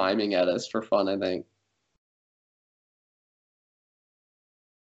 He's just miming at us for fun, I think.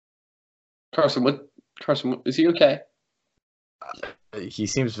 Carson, is he okay? He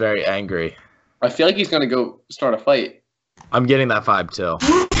seems very angry. I feel like he's going to go start a fight. I'm getting that vibe too.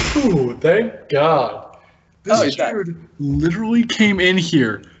 Ooh, thank God. This dude literally came in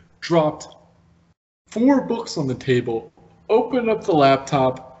here, dropped 4 books on the table, opened up the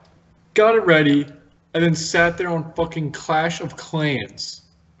laptop, got it ready, and then sat there on fucking Clash of Clans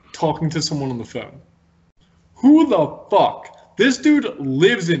talking to someone on the phone. Who the fuck? This dude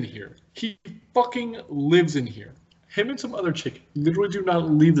lives in here. He fucking lives in here. Him and some other chick literally do not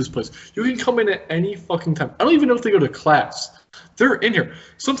leave this place. You can come in at any fucking time. I don't even know if they go to class. They're in here.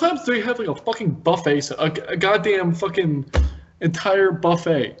 Sometimes they have like a fucking buffet, a goddamn fucking entire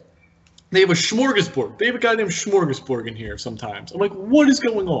buffet. They have a smorgasbord. They have a goddamn smorgasbord in here sometimes. I'm like, what is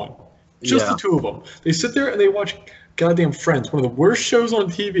going on? Just the two of them. They sit there and they watch goddamn Friends, one of the worst shows on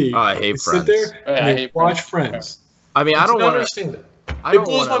TV. Oh, I hate Friends. They sit there and they watch Friends. I mean, I don't want to understand it.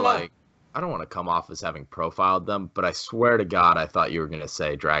 I don't want to come off as having profiled them, but I swear to God, I thought you were going to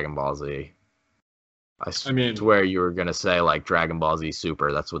say Dragon Ball Z. I swear you were going to say, like, Dragon Ball Z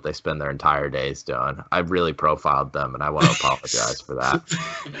Super. That's what they spend their entire days doing. I really profiled them, and I want to apologize for that.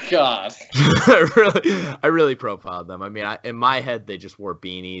 God. I really profiled them. I mean, in my head, they just wore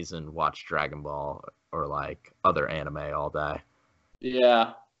beanies and watched Dragon Ball or, like, other anime all day.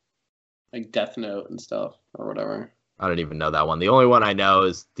 Yeah. Like Death Note and stuff, or whatever. I don't even know that one. The only one I know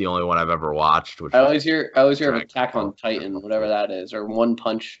is the only one I've ever watched. Which I always hear of Attack on Titan, whatever that is, or One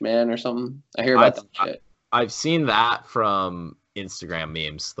Punch Man or something. I hear about that shit. I've seen that from Instagram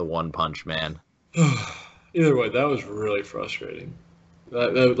memes, the One Punch Man. Either way, that was really frustrating.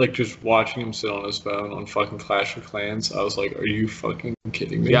 That like just watching him sit on his phone on fucking Clash of Clans. I was like, are you fucking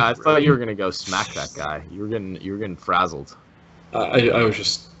kidding me? Yeah, I thought you were gonna go smack that guy. You were getting frazzled. I was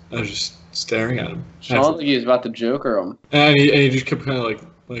just staring at him. Sean, like he was about to Joker him. And he just kept kind of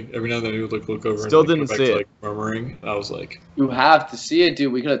like every now and then he would like look over. Still and didn't go back see to, it. like, murmuring. I was like, you have to see it,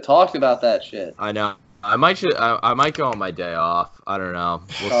 dude. We could have talked about that shit. I know. I might go on my day off. I don't know.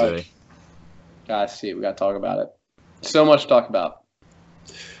 We'll see. Gotta see it. We gotta talk about it. So much to talk about.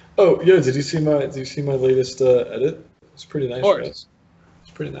 Oh yeah, did you see my latest edit? It's pretty nice. Of course. Guys.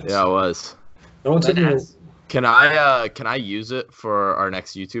 It's pretty nice. Yeah, it was. No one took me. Can I use it for our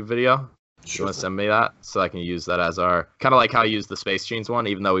next YouTube video? Sure. You want to send me that so I can use that as our kind of like how I use the Space Jeans one,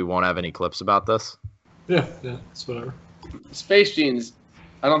 even though we won't have any clips about this. Yeah, it's whatever. Space Jeans.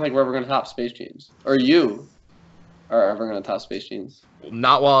 I don't think we're ever gonna top Space Jeans, or you are ever gonna top Space Jeans.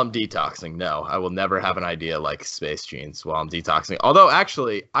 Not while I'm detoxing. No, I will never have an idea like Space Jeans while I'm detoxing. Although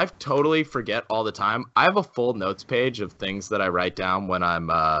actually, I totally forget all the time. I have a full notes page of things that I write down when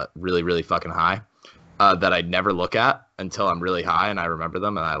I'm really, really fucking high. That I never look at until I'm really high and I remember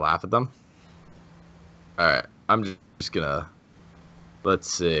them and I laugh at them. All right, I'm just gonna, let's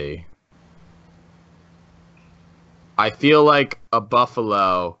see. I feel like a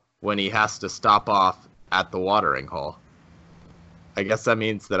buffalo when he has to stop off at the watering hole. I guess that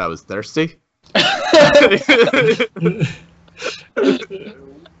means that I was thirsty.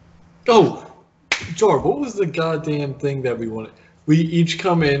 Oh, Jar, what was the goddamn thing that we wanted? We each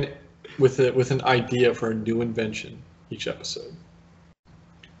come in with an idea for a new invention each episode.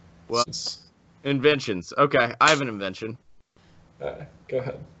 Well, inventions. Okay, I have an invention. Go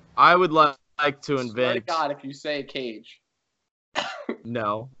ahead. I would like to invent. Swear to God, if you say cage.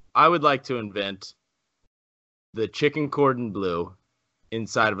 No, I would like to invent the chicken cordon bleu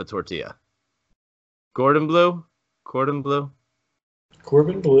inside of a tortilla. Cordon bleu? Cordon bleu?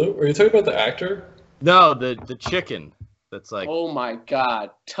 Corbin Bleu? Are you talking about the actor? No, the chicken. That's like. Oh my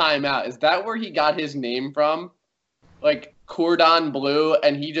God! Time out. Is that where he got his name from? Like cordon bleu,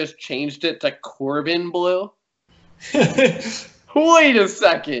 and he just changed it to Corbin Bleu? Wait a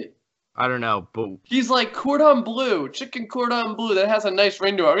second. I don't know, but he's like cordon bleu, chicken cordon bleu. That has a nice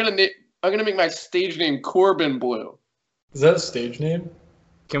ring to it. I'm gonna make my stage name Corbin Bleu. Is that a stage name?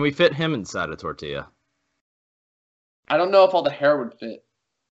 Can we fit him inside a tortilla? I don't know if all the hair would fit.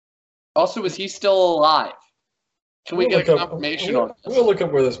 Also, is he still alive? Can we get a confirmation on this? We'll look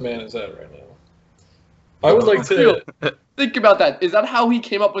up where this man is at right now. I would like to think about that. Is that how he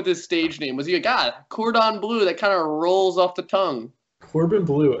came up with his stage name? Was he a guy? Cordon Bleu, that kind of rolls off the tongue. Corbin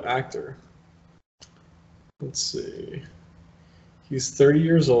Bleu, actor. Let's see. He's 30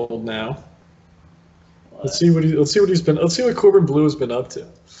 years old now. What? Let's see what Corbin Bleu has been up to.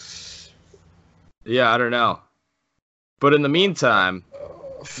 Yeah, I don't know. But in the meantime,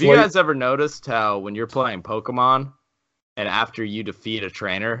 have you guys ever noticed how when you're playing Pokemon and after you defeat a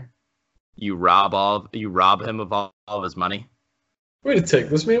trainer, you rob him of all of his money? Wait a tick,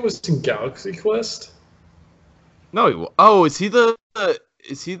 this man was in Galaxy Quest? No, is he the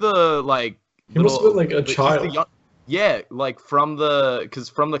like? He must have been like a child. Yeah, like from the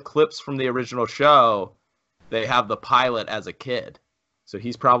clips from the original show, they have the pilot as a kid. So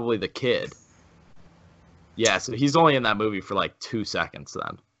he's probably the kid. Yeah, so he's only in that movie for like 2 seconds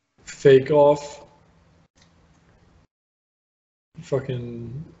then. Fake Off.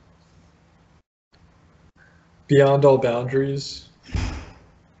 Fucking Beyond All Boundaries.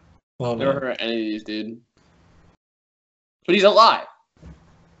 Oh, Never heard of any of these, dude. But he's alive.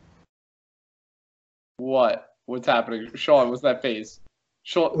 What? What's happening? Sean, what's that face?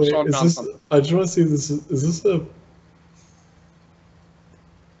 Sean found something. I just want to see this. Is this a...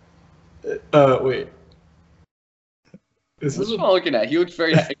 wait. What's Sean looking at? He looks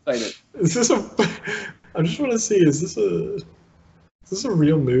very excited. Is this a... I just want to see, is this a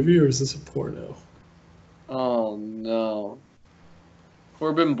real movie or is this a porno? Oh, no.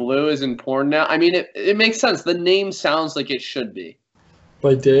 Corbin Bleu is in porn now? I mean, it makes sense. The name sounds like it should be.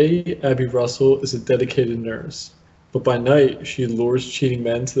 By day, Abby Russell is a dedicated nurse. But by night, she lures cheating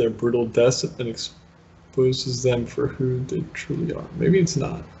men to their brutal deaths and exposes them for who they truly are. Maybe it's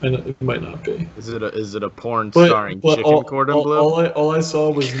not. It might not be. Is it a porn starring Chicken Corbin Bleu? All I saw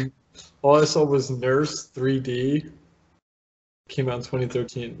was Nurse 3D. Came out in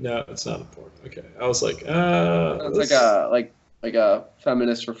 2013. No, it's not a porn. Okay, I was like, it's like a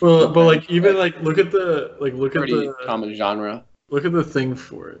feminist. But like even like look at the common genre. Look at the thing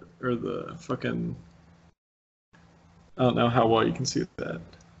for it or the fucking. I don't know how well you can see that.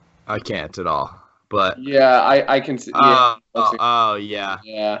 I can't at all. But yeah, I can see. Yeah,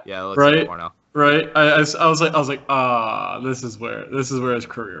 yeah. It looks right, like porno. Right. I was like, this is where his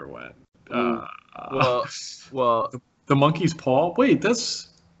career went. Well, the monkey's paw. Wait, that's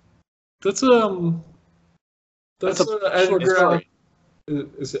Edgar.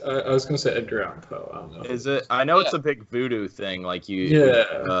 I was gonna say Edgar Allan Poe. I don't know. Is it? I know it's a big voodoo thing. Like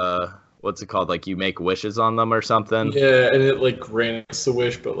what's it called? Like you make wishes on them or something. Yeah, and it like grants the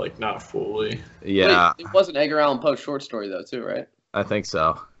wish, but like not fully. Yeah. Wait, it was an Edgar Allan Poe short story though, too, right? I think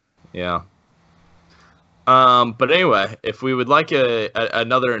so. Yeah. But anyway, if we would like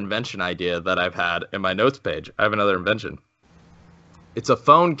another invention idea that I've had in my notes page, I have another invention. It's a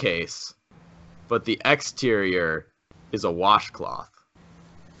phone case, but the exterior is a washcloth.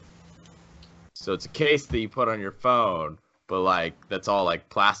 So it's a case that you put on your phone, but like that's all like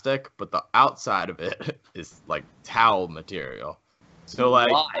plastic, but the outside of it is like towel material. So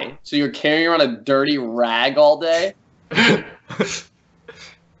like, why? So you're carrying around a dirty rag all day?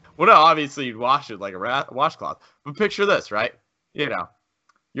 Well, no, obviously you'd wash it like a washcloth. But picture this, right? You know,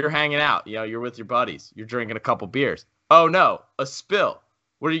 you're hanging out. You know, you're with your buddies. You're drinking a couple beers. Oh no, a spill.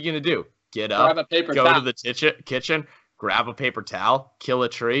 What are you gonna do? Get up, go to the kitchen, grab a paper towel, kill a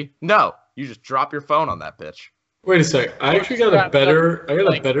tree? No, you just drop your phone on that bitch. Wait a sec. I actually got a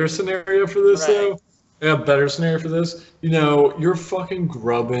better scenario for this though. I got a better scenario for this. You know, you're fucking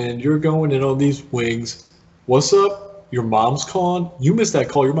grubbing. You're going in on these wings. What's up? Your mom's calling. You missed that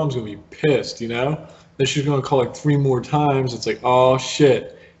call. Your mom's gonna be pissed. You know. Then she's gonna call like 3 more times. It's like, oh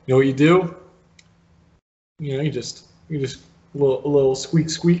shit. You know what you do? You know, you just a little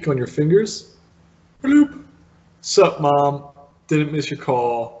squeak on your fingers. Bloop. Sup, mom? Didn't miss your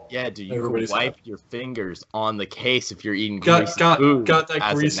call. Yeah, dude, you can wipe your fingers on the case if you're eating greasy food. Got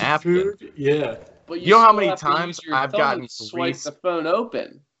that greasy food? Yeah. But you know how many times I've gotten swipe the phone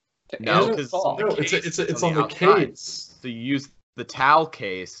open? No, because it's on the case. So you use the towel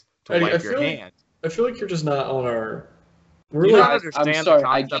case to wipe your hand. I feel like you're just not on our. You don't understand I'm sorry.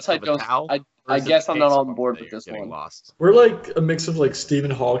 I guess I don't. I guess I'm not on board with this one. Lost. We're like a mix of like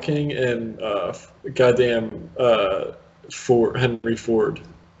Stephen Hawking and goddamn Henry Ford.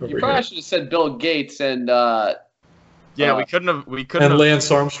 You probably should have said Bill Gates and. Yeah, we couldn't have. And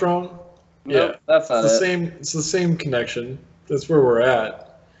Lance Armstrong. Nope, that's not it. It's the same connection. That's where we're at.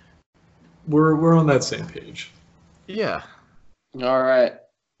 We're on that same page. Yeah. All right.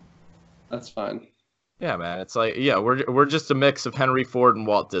 That's fine. Yeah, man. It's like we're just a mix of Henry Ford and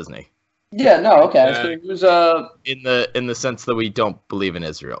Walt Disney. Yeah. No. Okay. So it was in the sense that we don't believe in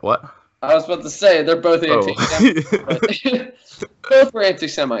Israel. What? I was about to say they're both anti-Semites. Both were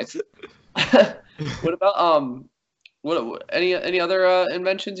anti-Semites. What about what any other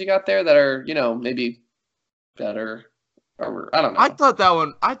inventions you got there that are maybe better? Or, I don't know. I thought that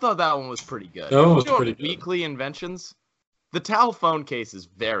one was pretty good. That one was pretty good. Weekly inventions. The towel phone case is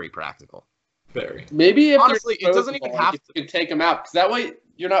very practical. Very. Maybe if honestly, it doesn't even have to. You can take them out because that way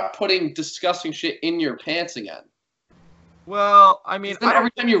you're not putting disgusting shit in your pants again. Well, I mean,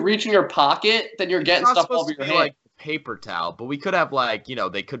 every time you reach in your pocket, then you're getting stuff over your hand. Like paper towel, but we could have like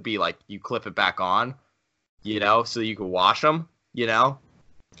they could be like you clip it back on, so you can wash them.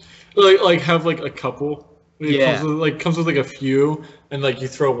 Like have like a couple. Yeah. Comes with like a few, and like you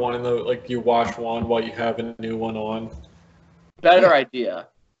throw one in the you wash one while you have a new one on. Better idea.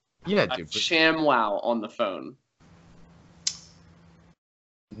 Yeah, A dude. ShamWow on the phone.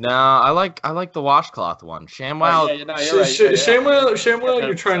 No, I like the washcloth one. ShamWow. You're right. ShamWow,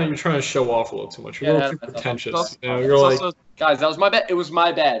 you're trying to show off a little too much. You're a little too pretentious. You're like, guys, that was my bad. It was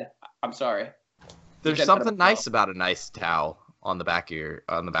my bad. I'm sorry. There's something nice about a nice towel on the back of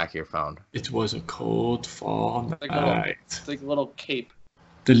your phone. It was a cold fall night. It's like a little cape.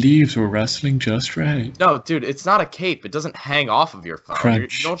 The leaves were rustling just right. No, dude, it's not a cape. It doesn't hang off of your phone. You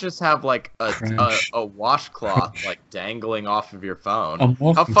don't just have like a washcloth like dangling off of your phone.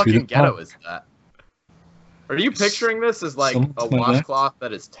 How fucking ghetto is that? Are you picturing this as like a washcloth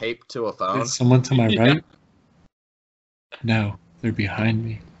that is taped to a phone? Is someone to my right? No, they're behind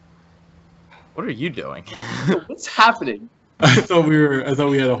me. What are you doing? What's happening? I thought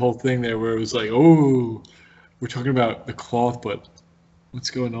we had a whole thing there where it was like, oh, we're talking about the cloth, but what's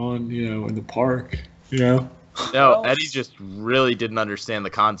going on, in the park, No, Eddie just really didn't understand the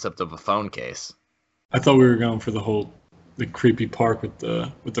concept of a phone case. I thought we were going for the creepy park with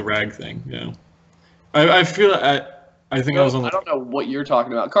the rag thing, I feel I think I was on. I don't know what you're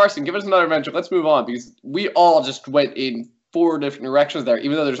talking about. Carson, give us another mention. Let's move on because we all just went in 4 different directions there,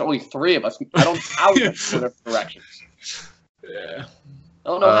 even though there's only 3 of us. I don't know how we went 4 different directions. Yeah. I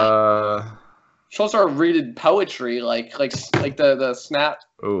don't know how. She'll start reading poetry like the snap.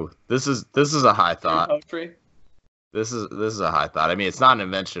 Ooh, this is a high thought. Poetry. This is a high thought. I mean, it's not an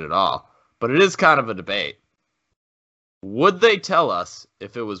invention at all, but it is kind of a debate. Would they tell us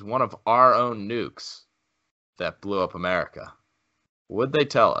if it was one of our own nukes that blew up America? Would they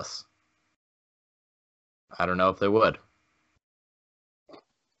tell us? I don't know if they would.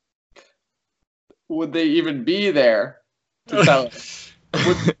 Would they even be there to tell us?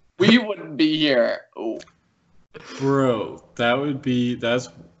 We wouldn't be here. Ooh. Bro, that's...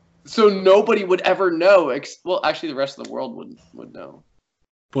 So nobody would ever know. Well, actually, the rest of the world would know.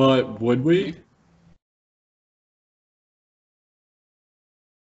 But would we?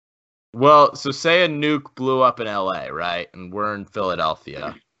 Well, so say a nuke blew up in LA, right? And we're in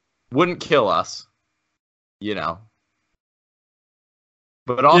Philadelphia. Wouldn't kill us,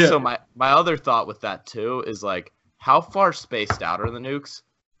 But also, my other thought with that, too, is, like, how far spaced out are the nukes?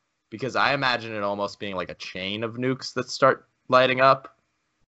 Because I imagine it almost being like a chain of nukes that start lighting up.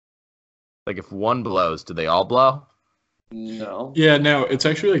 Like, if one blows, do they all blow? No. Yeah, no, it's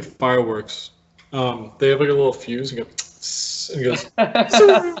actually like fireworks. They have like a little fuse and it goes.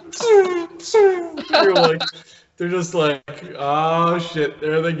 You're like, they're just like, oh shit,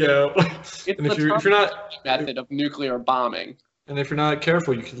 there they go. It's and if you're not method of nuclear bombing. And if you're not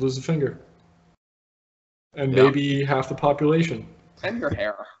careful, you could lose a finger. And maybe half the population. And your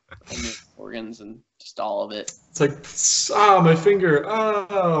hair. And your organs and just all of it. It's like, my finger.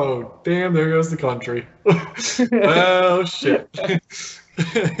 Oh, damn, there goes the country. Oh, shit.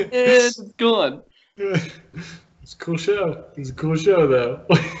 It's gone. It's a cool show. It's a cool show, though.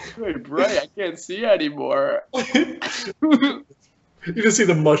 Very bright. I can't see anymore. You just see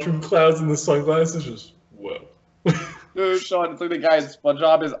the mushroom clouds in the sunglasses. Just, whoa. Sean, it's like the guy in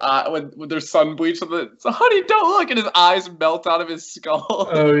SpongeBob, his eye, with their sun bleach on the. So, honey, don't look, and his eyes melt out of his skull.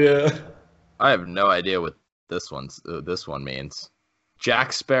 Oh yeah. I have no idea what this one means.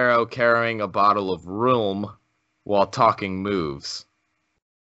 Jack Sparrow carrying a bottle of Room while talking moves.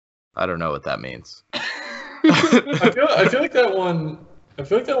 I don't know what that means. I feel like that one. I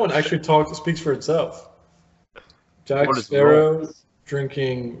feel like that one actually speaks for itself. Jack Sparrow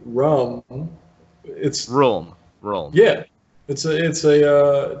drinking rum. It's Room. Yeah, it's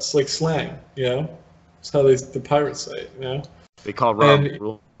like slang, It's how the pirates say it, They call rum.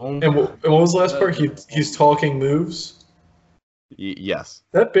 And what was the last part? He's talking moves. Yes.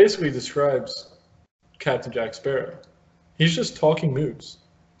 That basically describes Captain Jack Sparrow. He's just talking moves.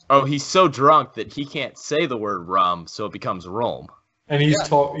 Oh, he's so drunk that he can't say the word rum, so it becomes rum. And he's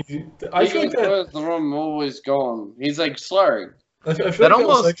talking. I feel like the rum always gone. He's like slurring. I feel like that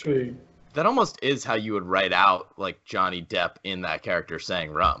was actually. That almost is how you would write out like Johnny Depp in that character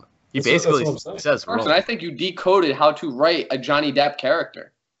saying rum. He basically says rum. I think you decoded how to write a Johnny Depp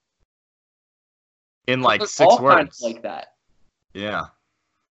character. In like 6 words. Kinds like that. Yeah.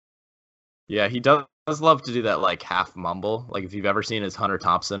 Yeah, he does love to do that like half mumble. Like if you've ever seen his Hunter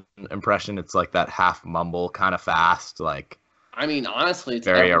Thompson impression, it's like that half mumble, kind of fast, like. I mean, honestly, it's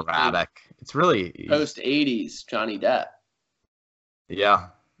very erratic. It's really post 80s Johnny Depp. Yeah.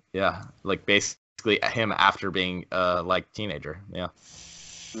 Yeah, like basically him after being like teenager. Yeah.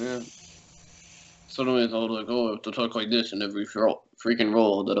 Yeah. Suddenly I was like, oh, I have to talk like this in every freaking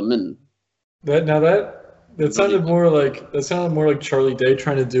role that I'm in. That That sounded more like Charlie Day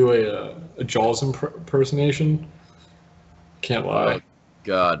trying to do a Jaws impersonation. Can't lie. Oh,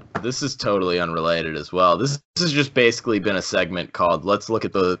 God, this is totally unrelated as well. This has just basically been a segment called "Let's Look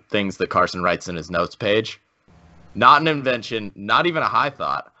at the Things That Carson Writes in His Notes" page. Not an invention, not even a high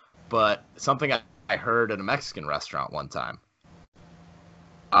thought, but something I heard at a Mexican restaurant one time.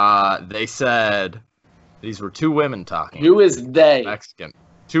 They said these were two women talking. Who is they? Mexican.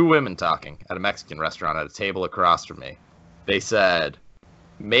 Two women talking at a Mexican restaurant at a table across from me. They said,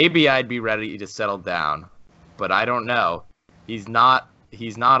 maybe I'd be ready to settle down, but I don't know. He's not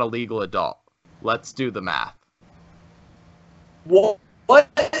a legal adult. Let's do the math. What?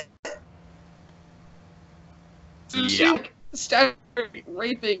 Yeah. Standard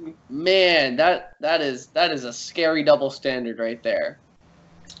raping, man, that is a scary double standard right there.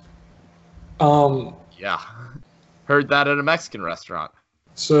 Yeah. Heard that at a Mexican restaurant.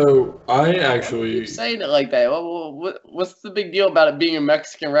 So I actually Keep saying it like that. What's the big deal about it being a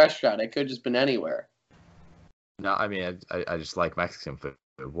Mexican restaurant? It could have just been anywhere. No, I mean, I just like Mexican food.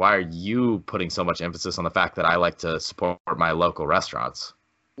 Why are you putting so much emphasis on the fact that I like to support my local restaurants?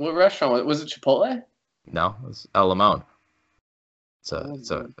 What restaurant was it? Chipotle? No, it's El Limon.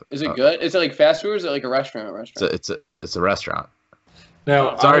 Is it good? Is it like fast food or is it like a restaurant? It's a restaurant.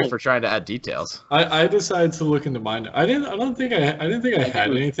 now Sorry for trying to add details. I decided to look into mine. I didn't think I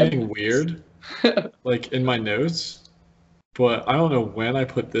had anything weird like in my notes, but I don't know when I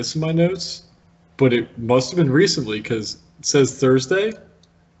put this in my notes, but it must have been recently because it says Thursday,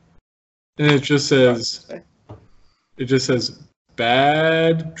 and it just says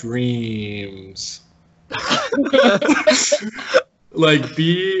bad dreams. Like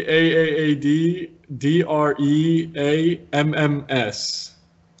BAAADDREAMMS.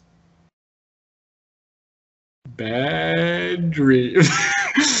 Bad dreams.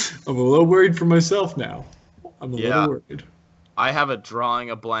 I'm a little worried for myself now. I'm a little worried. I have a drawing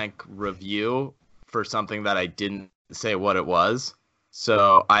a blank review for something that I didn't say what it was.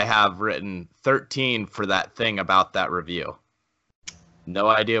 So I have written 13 for that thing about that review. No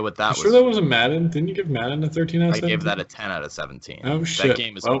idea what that was. Sure that wasn't Madden? Didn't you give Madden a 13 out of 17? I gave that a 10 out of 17. Oh, shit. That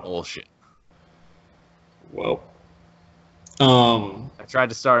game is bullshit. Well. I tried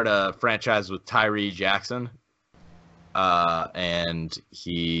to start a franchise with Tyree Jackson. And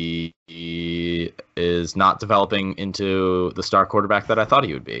he is not developing into the star quarterback that I thought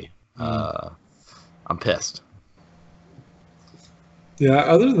he would be. I'm pissed. Yeah,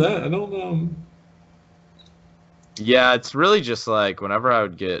 other than that, I don't Yeah, it's really just like whenever I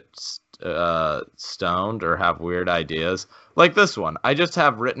would get stoned or have weird ideas, like this one, I just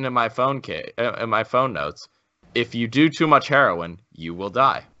have written in my phone notes, if you do too much heroin, you will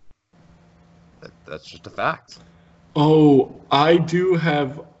die. That's just a fact. Oh, I do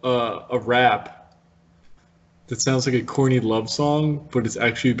have a rap that sounds like a corny love song, but it's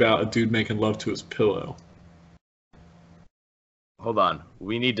actually about a dude making love to his pillow. Hold on.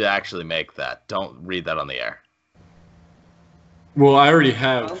 We need to actually make that. Don't read that on the air. Well, I already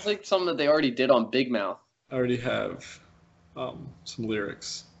have. Sounds like something that they already did on Big Mouth. I already have some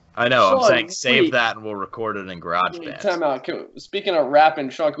lyrics. I know. Sean, I'm saying save that and we'll record it in GarageBand. Time out. Speaking of rapping,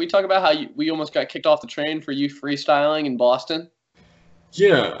 Sean, can we talk about how we almost got kicked off the train for you freestyling in Boston?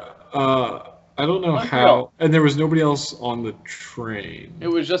 Yeah. I don't know how. And there was nobody else on the train. It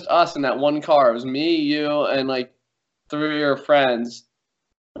was just us in that one car. It was me, you, and like 3 of your friends.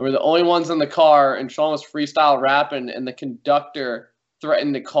 We were the only ones in the car, and Sean was freestyle rapping, and the conductor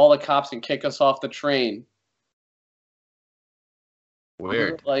threatened to call the cops and kick us off the train.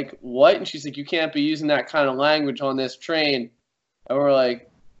 Weird. We like, what? And she's like, you can't be using that kind of language on this train. And we're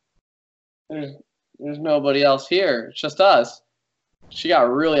like, there's nobody else here. It's just us. She got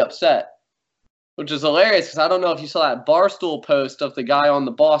really upset, which is hilarious because I don't know if you saw that Barstool post of the guy on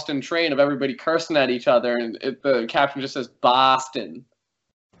the Boston train of everybody cursing at each other, and the caption just says Boston.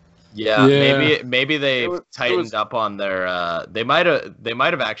 Yeah. Maybe they've tightened up on their. They might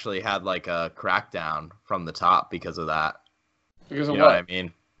have actually had like a crackdown from the top because of that. Because of you know what I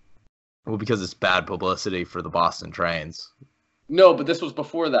mean? Well, because it's bad publicity for the Boston trains. No, but this was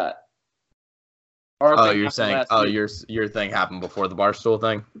before that. You're saying your thing happened before the Barstool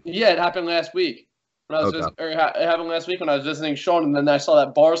thing? Yeah, it happened last week. It happened last week when I was visiting Sean, and then I saw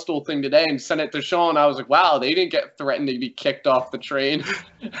that Barstool thing today and sent it to Sean. I was like, wow, they didn't get threatened to be kicked off the train.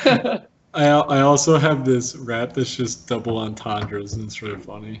 I also have this rap that's just double entendres, and it's really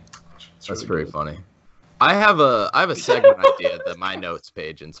funny. That's pretty funny. I have a segment idea that my notes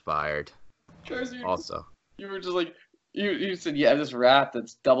page inspired. Also, you were just like you said, yeah, this rap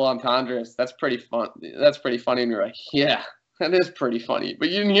that's double entendres. That's pretty fun. That's pretty funny, and you're like, yeah, that is pretty funny. But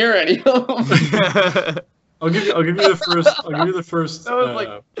you didn't hear any of them. I'll give you the first. I'll give you the first. That was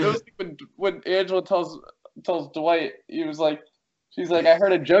like when Angela tells Dwight, she's like, I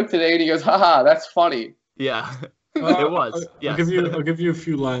heard a joke today, and he goes, haha, that's funny. Yeah, it was. I'll give you a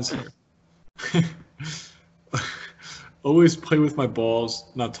few lines here. Always play with my balls,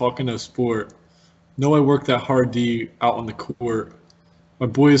 not talking no sport. Know I work that hard D out on the court. My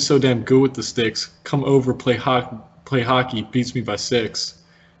boy is so damn good with the sticks. Come over, play hockey, beats me by 6.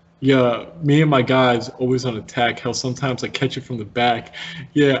 Yeah, me and my guys always on attack. Hell, sometimes I catch it from the back.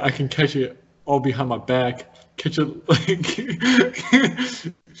 Yeah, I can catch it all behind my back. Catch it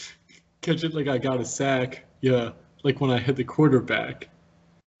like I got a sack. Yeah, like when I hit the quarterback.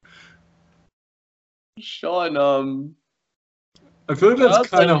 Sean, I feel like that's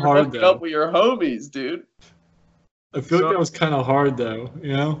kind of hard though. Up with your homies, dude. I feel like that was kind of hard though,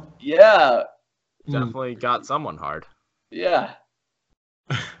 you know? Yeah. Definitely got someone hard. Yeah.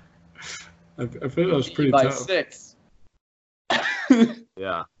 I feel like that was pretty by tough. 6.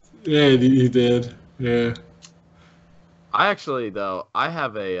 Yeah. Yeah, he did. Yeah. I actually, though, I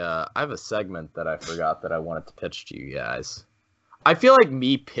have a segment that I forgot that I wanted to pitch to you guys. I feel like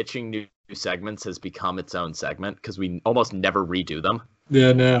me pitching new segments has become its own segment because we almost never redo them.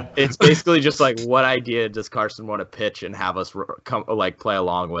 Yeah, no. It's basically just like, what idea does Carson want to pitch and have us play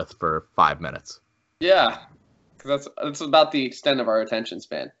along with for 5 minutes? Yeah, because that's about the extent of our attention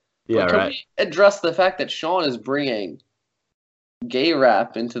span. Yeah, but right. We address the fact that Sean is bringing gay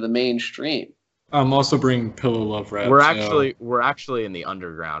rap into the mainstream. I'm also bringing pillow love rap. We're actually in the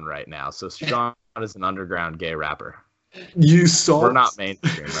underground right now. So Sean is an underground gay rapper. You saw. We're not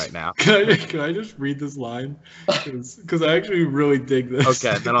mainstream right now. Can I just read this line? Because I actually really dig this.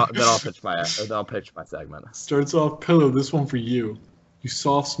 Okay, then I'll pitch my segment. Starts off, pillow. This one for you. You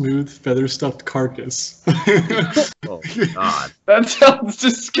soft, smooth, feather stuffed carcass. Oh God, that sounds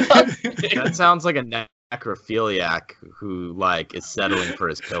disgusting. That sounds like a necrophiliac who is settling for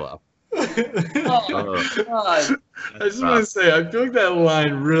his pillow. Oh God. I just want to say, I feel like that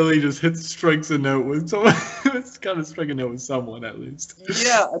line really just strikes a note with someone. It's kind of striking a note with someone at least.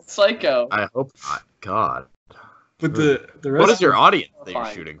 Yeah, a psycho. I hope not. God. But the rest. What is your audience that you're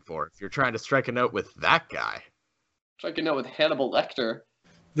shooting for? If you're trying to strike a note with that guy. Strike a note with Hannibal Lecter.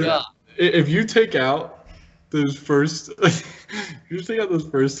 Yeah. If you take out those first, those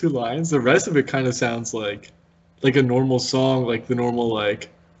first 2 lines, the rest of it kind of sounds like a normal song, like the normal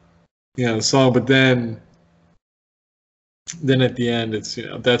song. But then at the end, it's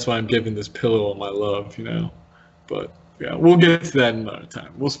that's why I'm giving this pillow all my love, But yeah, we'll get to that another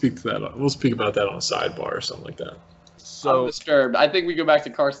time. We'll speak to that. We'll speak about that on a sidebar or something like that. So I'm disturbed. I think we go back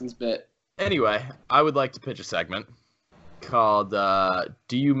to Carson's bit. Anyway, I would like to pitch a segment called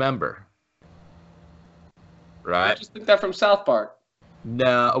Do You Member? Right? I just took that from South Park.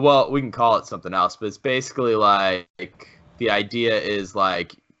 No, well, we can call it something else, but it's basically the idea is do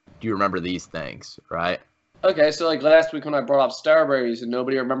you remember these things, right? Okay, so last week when I brought up Starburys and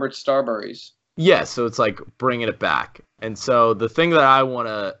nobody remembered Starburys. Yeah, so it's bringing it back. And so the thing that I want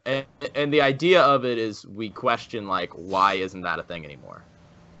to, and the idea of it is we question why isn't that a thing anymore,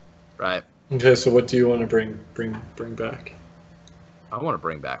 right? Okay, so what do you want to bring back? I want to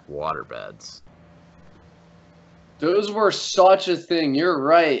bring back waterbeds. Those were such a thing. You're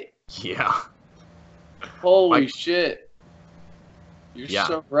right. Yeah. Holy shit. You're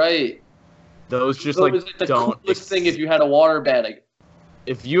so right. Those just it was the coolest thing if you had a waterbed.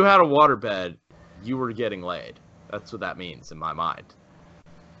 If you had a waterbed, you were getting laid. That's what that means in my mind.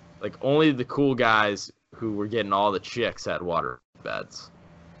 Only the cool guys who were getting all the chicks had waterbeds.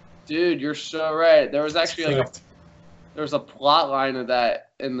 Dude, you're so right. There was actually there was a plot line of that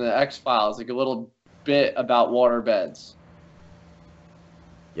in the X-Files, a little bit about waterbeds.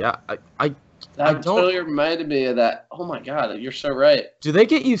 Yeah, I totally reminded me of that. Oh my God, you're so right. Do they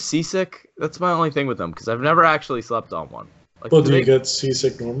get you seasick? That's my only thing with them, because I've never actually slept on one. Well, do you get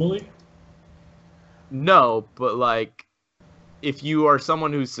seasick normally? No, but if you are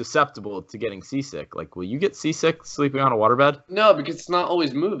someone who's susceptible to getting seasick, will you get seasick sleeping on a waterbed? No, because it's not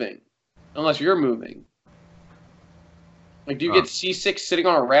always moving, unless you're moving. Do you get seasick sitting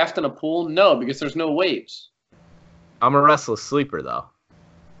on a raft in a pool? No, because there's no waves. I'm a restless sleeper, though.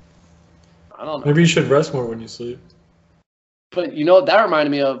 I don't know. Maybe you should rest more when you sleep. But you know what that reminded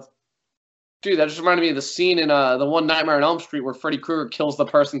me of? Dude, that just reminded me of the scene in the one Nightmare on Elm Street where Freddy Krueger kills the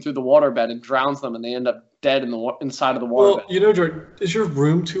person through the waterbed and drowns them, and they end up dead inside of the waterbed. Well, Jordan, is your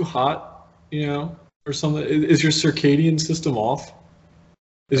room too hot? Or something? Is your circadian system off?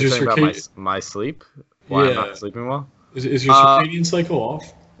 Is your circadian about my sleep? Why I'm not sleeping well? Is your circadian cycle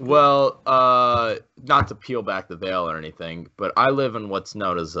off? Well, not to peel back the veil or anything, but I live in what's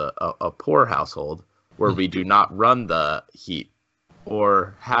known as a poor household where we do not run the heat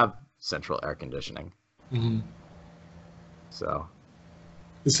or have central air conditioning. Mm-hmm. So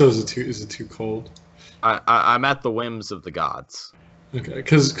is it too cold? I'm at the whims of the gods. Okay,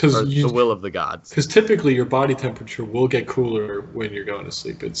 because the will of the gods. Because typically your body temperature will get cooler when you're going to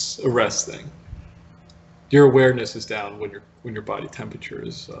sleep. It's a rest thing. Your awareness is down when your body temperature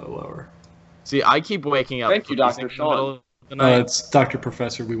is lower. See, I keep waking up. Thank you, Dr. Sean. It's Dr.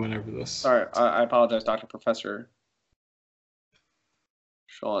 Professor. We went over this. Sorry, I apologize, Dr. Professor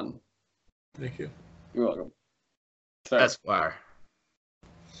Sean. Thank you. You're welcome. Sorry.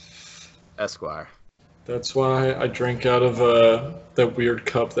 Esquire. That's why I drink out of that weird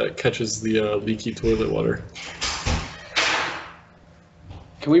cup that catches the leaky toilet water.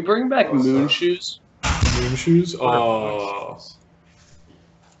 Can we bring back moon shoes? Moon shoes? Oh.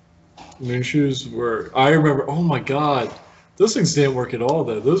 Moon shoes were... I remember... Oh, my God. Those things didn't work at all,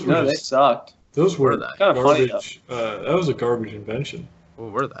 though. Those were they sucked. Those were kind of garbage. That was a garbage invention.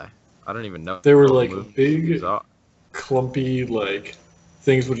 What were they? I don't even know. They were like big, clumpy, like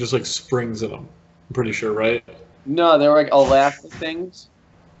things with just like springs in them. I'm pretty sure, right? No, they were like elastic things.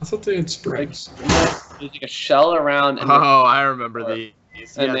 I thought they had springs. There's like a shell around. And I remember these.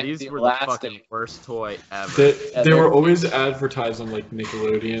 And yeah, these were the fucking worst toy ever. They were always advertised on like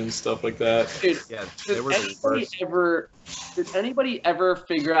Nickelodeon and stuff like that. Dude, yeah, they were the worst. Did anybody ever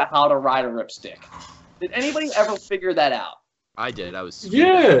figure out how to ride a ripstick? Did anybody ever figure that out? I did. I was stupid.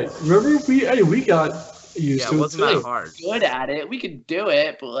 Yeah, remember we got used to it. It wasn't that hard. Good at it. We could do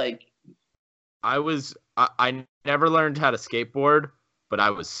it, but like I never learned how to skateboard, but I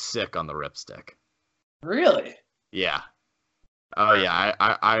was sick on the ripstick. Really? Yeah. Oh yeah,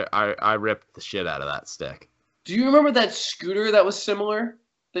 I ripped the shit out of that stick. Do you remember that scooter that was similar?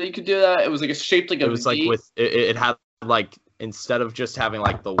 That you could do that? It was like shaped like a V. It was like it had like, instead of just having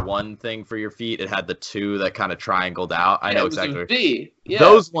like the one thing for your feet, it had the two that kind of triangled out. I know exactly. V. Yeah,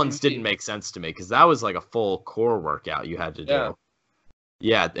 those ones didn't make sense to me because that was like a full core workout you had to do.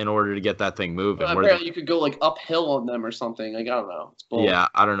 Yeah, in order to get that thing moving. But apparently you could go like uphill on them or something. Like I don't know. It's bull. Yeah,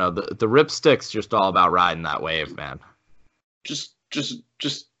 I don't know. The ripstick's just all about riding that wave, man. Just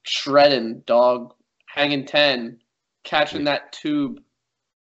shredding, dog, hanging 10, catching that tube.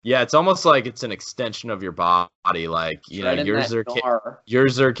 Yeah, it's almost like it's an extension of your body. Like, you know, your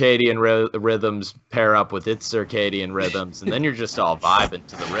circadian rhythms pair up with its circadian rhythms, and then you're just all vibing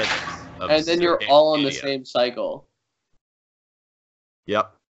to the rhythms. And then you're all in the same cycle.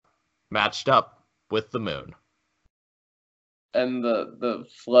 Yep. Matched up with the moon. And the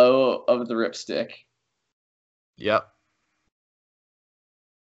flow of the ripstick. Yep.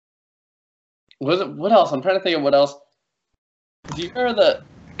 What else? I'm trying to think of what else. Do you remember the...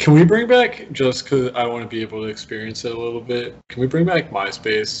 Can we bring back, just because I want to be able to experience it a little bit, can we bring back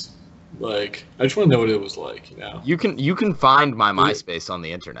MySpace? Like, I just want to know what it was like, you know? You can find my MySpace on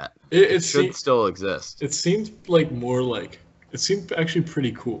the internet. It should still exist. It seemed like it seemed actually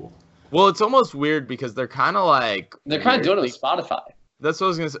pretty cool. Well, it's almost weird because they're kind of like... They're kind of doing it with Spotify. That's what I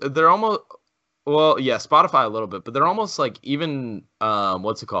was going to say. They're almost... Well, yeah, Spotify a little bit, but they're almost like even...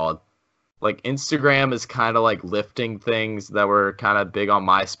 what's it called? Like, Instagram is kind of like lifting things that were kind of big on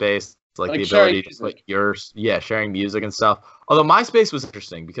MySpace. Like the ability to put sharing music and stuff. Although MySpace was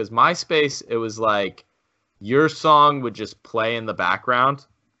interesting because MySpace, it was like your song would just play in the background.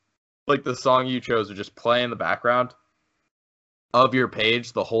 Like the song you chose would just play in the background of your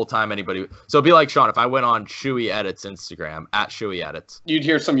page the whole time anybody. So it'd be like, Sean, if I went on Shuey Edits Instagram, at Shuey Edits. You'd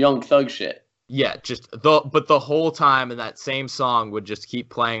hear some Young Thug shit. Yeah, but the whole time, and that same song would just keep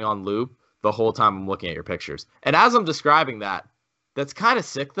playing on loop the whole time I'm looking at your pictures. And as I'm describing that, that's kind of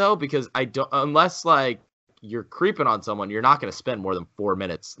sick though, because unless like you're creeping on someone, you're not going to spend more than 4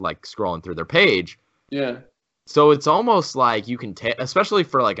 minutes like scrolling through their page. Yeah. So it's almost like you can especially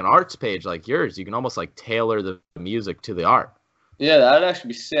for like an arts page like yours, you can almost like tailor the music to the art. Yeah, that'd actually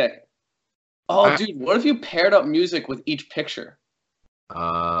be sick. Oh, dude, what if you paired up music with each picture?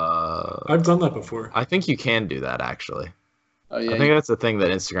 I've done that before. I think you can do that actually. Oh, yeah, I think that's the thing that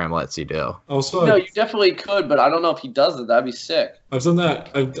Instagram lets you do. Also, no, you definitely could, but I don't know if he does it. That'd be sick. I've done that.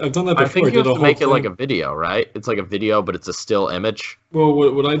 I've done that before. I think you have to make it like a video, right? It's like a video, but it's a still image. Well,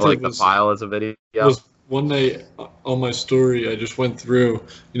 what I did like was the file as a video. Was one night on my story, I just went through.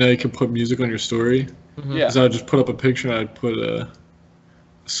 You know, you can put music on your story. Mm-hmm. Yeah. So I just put up a picture and I'd put a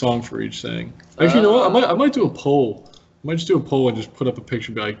song for each thing. Actually, you know what? I might do a poll. I might just do a poll and just put up a picture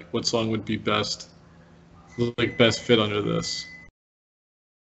and be like, what song would be best fit under this.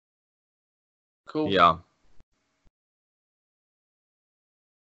 Cool. Yeah.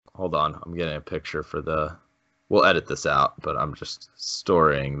 Hold on. I'm getting a picture for the... We'll edit this out, but I'm just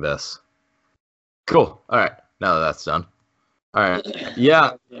storing this. Cool. All right. Now that that's done. All right.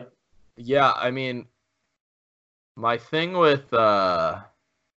 Yeah. Yeah. I mean, my thing with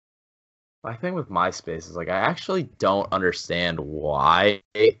MySpace is like I actually don't understand why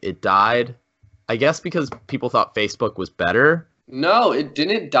it died. I guess because people thought Facebook was better. No, it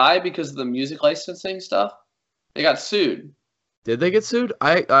didn't die because of the music licensing stuff. They got sued. Did they get sued?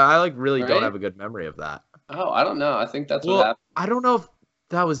 I like really Right? don't have a good memory of that. Oh, I don't know. I think that's what happened. I don't know if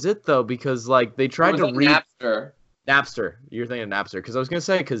that was it though, because like they tried to Napster. Napster. You're thinking of Napster, because I was gonna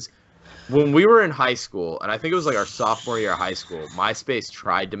say because when we were in high school, and I think it was like our sophomore year of high school, MySpace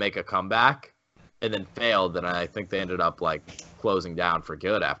tried to make a comeback and then failed, and I think they ended up like closing down for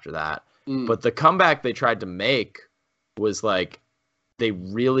good after that. But the comeback they tried to make was like they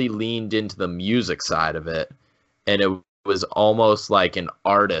really leaned into the music side of it, and it was almost like an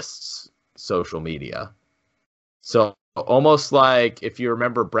artist's social media. So almost like if you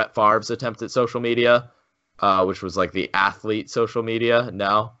remember Brett Favre's attempt at social media, which was like the athlete social media.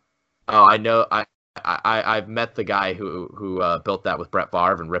 No, oh, I know. I've met the guy who built that with Brett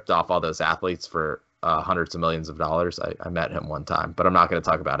Favre and ripped off all those athletes for hundreds of millions of dollars. I met him one time, but I'm not going to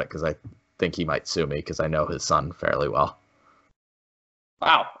talk about it because I think he might sue me because I know his son fairly well.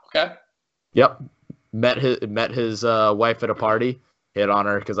 Wow. Okay. Yep. Met his wife at a party. Hit on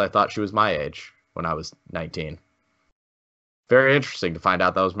her because I thought she was my age when I was 19. Very interesting to find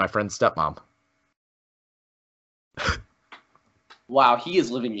out that was my friend's stepmom. Wow, he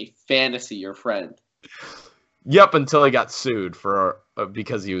is living a fantasy, your friend. Yep, until he got sued for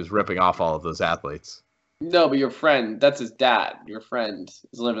because he was ripping off all of those athletes. No, but your friend, that's his dad. Your friend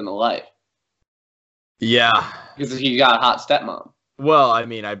is living the life. Yeah. Because he got a hot stepmom. Well, I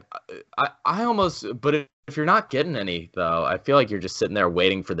mean, I almost, but if you're not getting any, though, I feel like you're just sitting there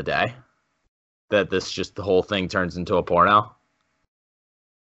waiting for the day that the whole thing turns into a porno.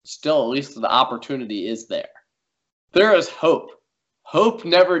 Still, at least the opportunity is there. There is hope. Hope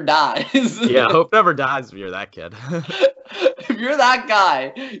never dies. Yeah, hope never dies if you're that kid. If you're that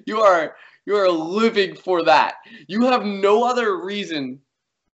guy, you are living for that. You have no other reason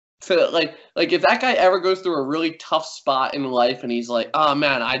to like if that guy ever goes through a really tough spot in life and he's like, oh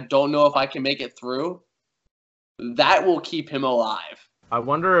man, I don't know if I can make it through, that will keep him alive. I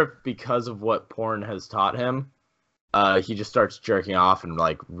wonder if because of what porn has taught him, he just starts jerking off in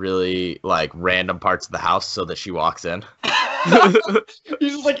like really like random parts of the house so that she walks in.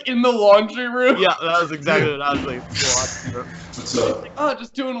 He's just like in the laundry room. Yeah, that was exactly what I was like. Like, oh,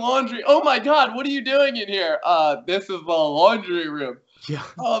 just doing laundry. Oh my god, what are you doing in here? This is the laundry room. Yeah.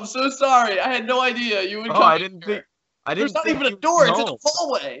 Oh, I'm so sorry. I had no idea you would come. I didn't think. There's not even a door. It's in a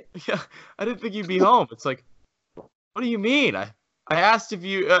hallway. Yeah, I didn't think you'd be home. It's like, what do you mean? I asked if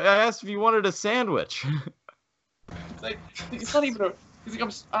you wanted a sandwich. It's like it's not even a. He's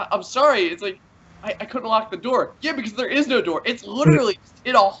like, I'm sorry. It's like I couldn't lock the door. Yeah, because there is no door. It's literally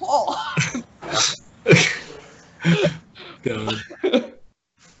in a hall. God.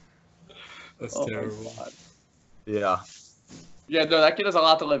 That's terrible. Yeah. Yeah, no, that kid has a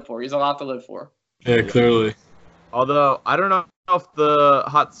lot to live for. He's a lot to live for. Yeah, clearly. Although, I don't know if the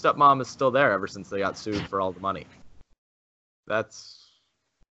hot stepmom is still there ever since they got sued for all the money. That's...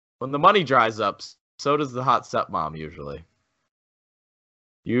 When the money dries up, so does the hot stepmom usually.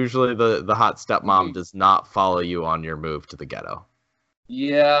 Usually the hot stepmom does not follow you on your move to the ghetto.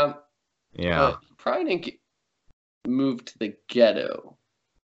 Yeah. Yeah. But probably didn't move to the ghetto.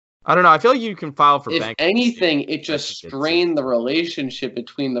 I don't know. I feel like you can file for If anything, it just strained the relationship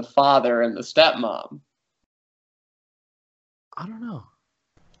between the father and the stepmom. I don't know.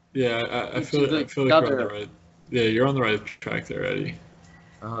 Yeah, I feel like you're on the right. Yeah, you're on the right track there, Eddie.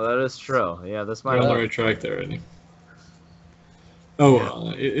 Oh, that is true. Yeah, this might. You're on the right track there, Eddie. Oh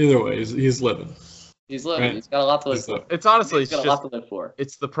well. Either way, he's living. He's living. Right? He's got a lot to live for. It's honestly, he's got a lot to live for.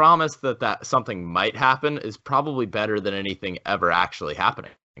 It's the promise that something might happen is probably better than anything ever actually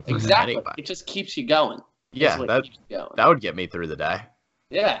happening. Exactly. It just keeps you going. Yeah, that would get me through the day.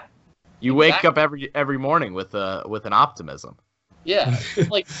 Yeah. You wake up every morning with an optimism. Yeah.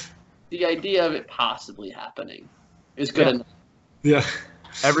 Like the idea of it possibly happening is good enough. Yeah.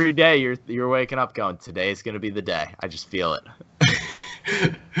 Every day you're waking up going, today's gonna be the day. I just feel it.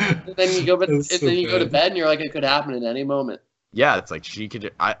 And then you go to bed and you're like, it could happen at any moment. Yeah, it's like she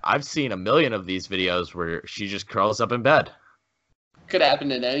could. I've seen a million of these videos where she just curls up in bed. Could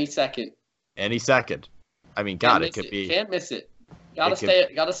happen at any second. Any second. I mean, God, it could be. Can't miss it. Gotta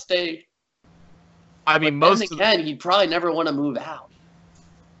stay. I mean, he'd probably never want to move out.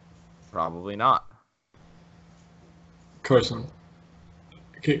 Probably not. Carson,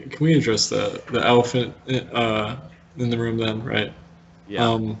 can we address the elephant in the room then, right?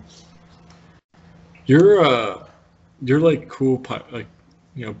 Yeah. You're like cool, like,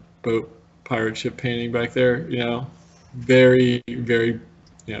 boat pirate ship painting back there. Very, very,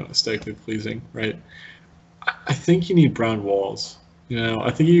 aesthetically pleasing, right? I think you need brown walls. I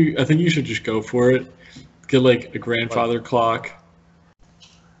think you should just go for it. Get like a grandfather clock.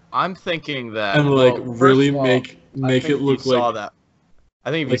 I'm thinking that, and really make it look like that.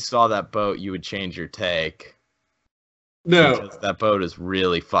 I think if you saw that boat, you would change your take. No, because that boat is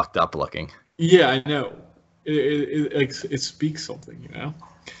really fucked up looking. Yeah, I know. It speaks something.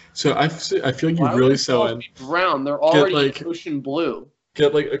 So I feel like you really sell in brown. They're already ocean blue.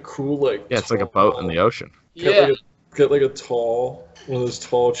 Get like a cool it's like a boat in the ocean. Get like a tall one of those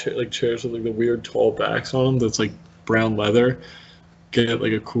tall chairs with like the weird tall backs on them. That's like brown leather. Get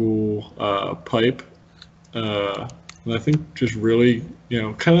like a cool pipe. And I think just really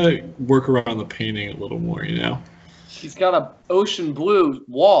kind of work around the painting a little more. He's got a ocean blue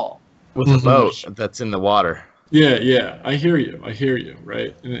wall with a boat that's in the water. Yeah, I hear you,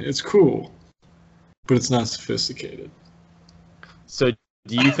 right? And it's cool, but it's not sophisticated. So,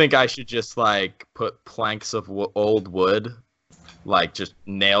 do you think I should just put planks of old wood, just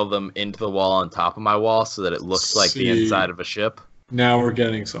nail them into the wall on top of my wall so that it looks like the inside of a ship? Now we're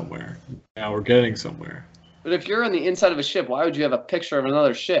getting somewhere. But if you're on the inside of a ship, why would you have a picture of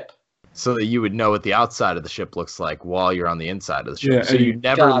another ship? So that you would know what the outside of the ship looks like while you're on the inside of the ship. Yeah, so you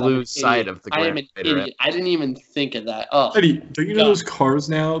never lose sight of the grand. I am an idiot. I didn't even think of that. Oh, Eddie, don't you know those cars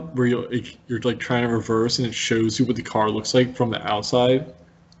now where you're trying to reverse and it shows you what the car looks like from the outside?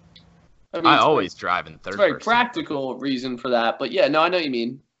 I always drive in third person. It's a very practical reason for that, but yeah, no, I know what you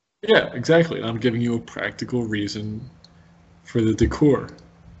mean. Yeah, exactly. I'm giving you a practical reason for the decor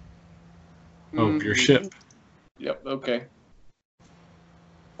of your ship. Yep. Okay.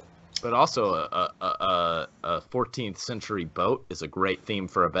 But also, a 14th century boat is a great theme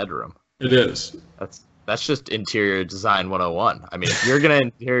for a bedroom. It is. That's just interior design 101. I mean, if you're gonna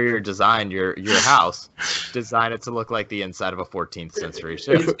interior design your house, design it to look like the inside of a 14th century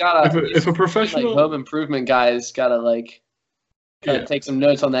ship. If a professional home improvement guy's gotta take some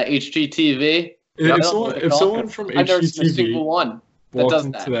notes on that HGTV. If someone from HGTV one walked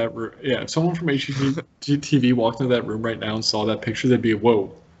into that room, if someone from HGTV walked into that room right now and saw that picture, they'd be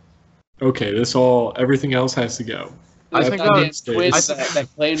whoa. Okay, everything else has to go. I think that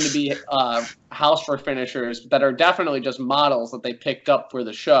claim to be house refinishers that are definitely just models that they picked up for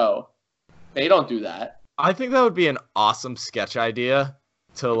the show. They don't do that. I think that would be an awesome sketch idea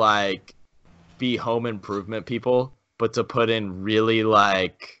to be home improvement people, but to put in really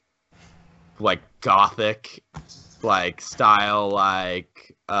gothic style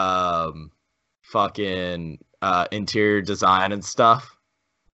fucking interior design and stuff.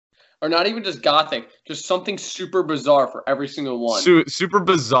 Or not even just gothic, just something super bizarre for every single one. Super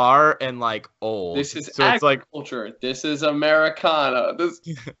bizarre and old. This is agriculture. This is Americana. This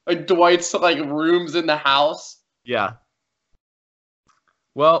Dwight's rooms in the house. Yeah.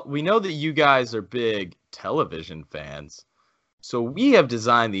 Well, we know that you guys are big television fans, so we have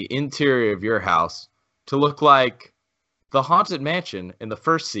designed the interior of your house to look like the Haunted Mansion in the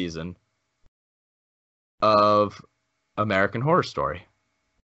first season of American Horror Story.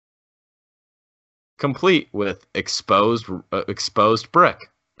 Complete with exposed brick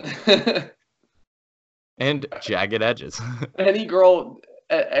and jagged edges. Any girl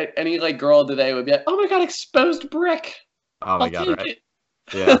today would be like, "Oh my god, exposed brick!" Oh my god, right?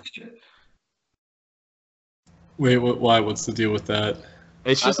 Yeah. Wait, why? What's the deal with that?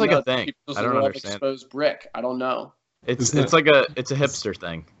 It's just a thing. I don't understand. Exposed brick. I don't know. It's a hipster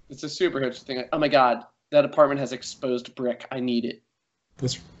thing. It's a super hipster thing. Oh my god, that apartment has exposed brick. I need it.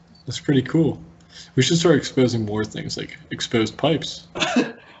 That's pretty cool. We should start exposing more things like exposed pipes.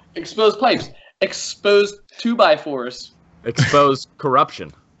 Exposed pipes. Exposed 2x4s. Exposed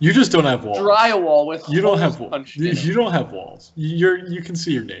corruption. You just don't have walls. Drywall with you don't have walls. You don't have walls. You can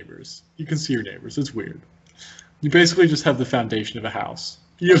see your neighbors. It's weird. You basically just have the foundation of a house.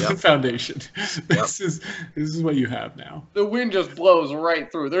 You have the foundation. This is what you have now. The wind just blows right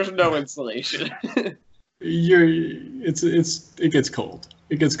through. There's no insulation. It gets cold.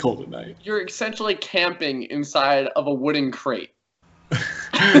 It gets cold at night. You're essentially camping inside of a wooden crate.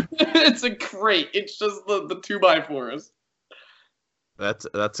 It's a crate. It's just the 2x4s. That's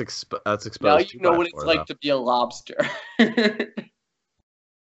exposed. Now you know what it's like to be a lobster.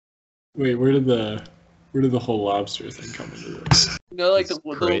 Wait, where did the whole lobster thing come into this? The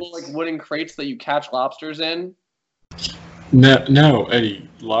little wooden crates that you catch lobsters in? No, Eddie.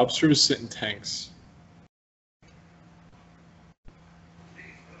 Lobsters sit in tanks.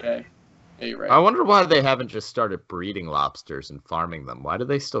 Okay. Yeah, you're right. I wonder why they haven't just started breeding lobsters and farming them. Why do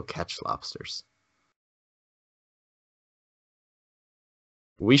they still catch lobsters?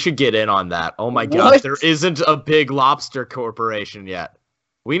 We should get in on that. Oh my God, there isn't a Big Lobster corporation yet.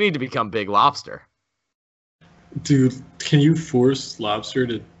 We need to become Big Lobster. Dude, can you force Lobster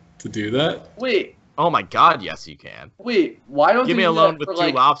to do that? Wait. Oh my God, yes you can. Wait, why don't give me a loan with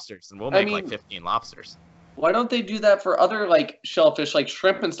 2 lobsters and we'll make like 15 lobsters. Why don't they do that for other like shellfish, like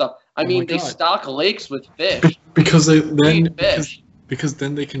shrimp and stuff? I mean, they stock lakes with fish. Because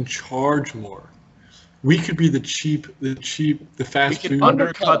then they can charge more. We could be the fast food. We could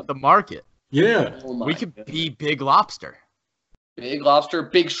undercut the market. Yeah. We could be Big Lobster. Big Lobster,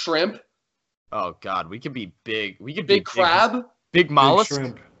 Big Shrimp. Oh God, we could be big. We could Big Crab. Big Mollusk. Big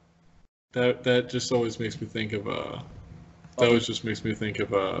Shrimp. That just always makes me think of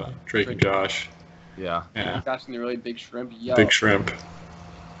Drake and Josh. Yeah. Josh and the really big shrimp. Yo. Big Shrimp.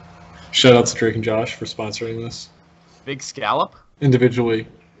 Shout out to Drake and Josh for sponsoring this. Big Scallop. Individually,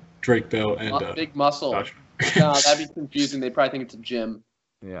 Drake Bell and Big Muscle. Josh. No, that'd be confusing. They probably think it's a gym.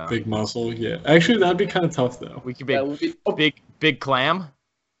 Yeah. Big Muscle. Yeah. Actually, that'd be kind of tough though. We could be big Clam.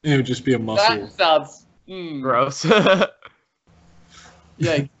 It would just be a muscle. That sounds gross.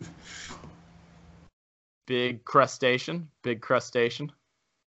 Yeah. Big Crustacean.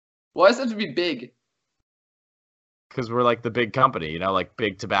 Why does it have to be big? Because we're like the big company, like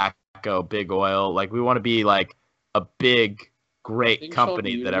big tobacco, big oil. Like we want to be like a big, great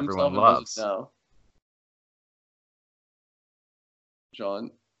company that everyone loves.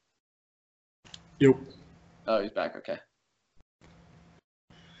 John. Yep. Oh, he's back. Okay.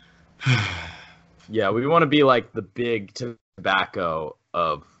 Yeah, we want to be like the big tobacco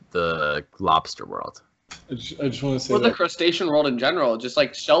of the lobster world. I just want to say or the crustacean world in general, just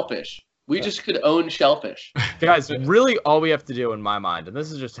like shellfish. We just could own shellfish. Guys, really all we have to do in my mind, and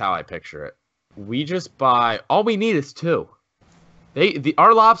this is just how I picture it, we just buy, all we need is 2.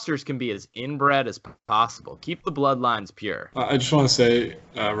 Our lobsters can be as inbred as possible. Keep the bloodlines pure. I just want to say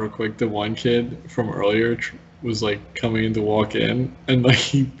real quick, the one kid from earlier was like coming in to walk in, and like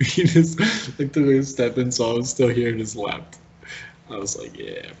he just like the way his step in saw was still here and just left. I was like,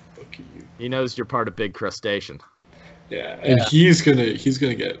 yeah, fuck you. He knows you're part of Big Crustacean. Yeah, and he's gonna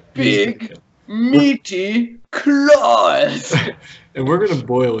get big, meaty claws. And we're gonna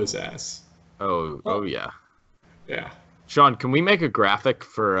boil his ass. Oh yeah. Yeah. Sean, can we make a graphic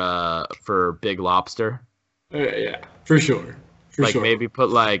for Big Lobster? Yeah, for sure. Maybe put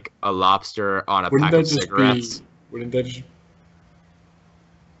like a lobster on a pack of cigarettes. Wouldn't that just?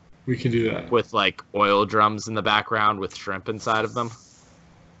 We can do that. With like oil drums in the background with shrimp inside of them.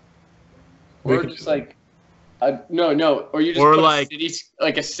 Or just like, no, or you just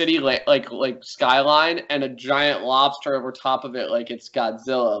put a city like skyline and a giant lobster over top of it, like it's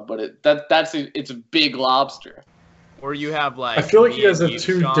Godzilla, but it's a big lobster. Or you have like. I feel like you guys have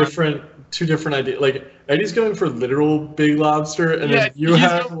two different ideas. Like Eddie's going for literal Big Lobster, and then you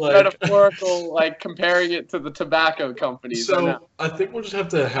have like metaphorical, like comparing it to the tobacco companies. So I think we'll just have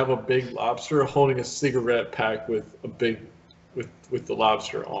to have a Big Lobster holding a cigarette pack with the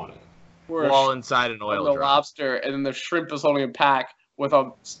lobster on it. All inside an oil drum. The lobster, and then the shrimp is holding a pack with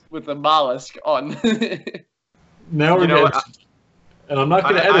a mollusk on. Now we're getting, and I'm not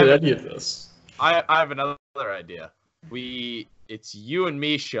going to edit any of this. I have another idea. It's you and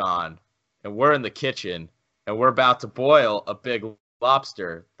me, Sean, and we're in the kitchen, and we're about to boil a Big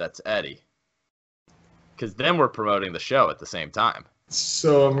Lobster that's Eddie. Because then we're promoting the show at the same time.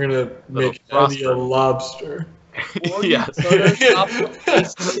 So I'm gonna make Eddie a lobster. Yes.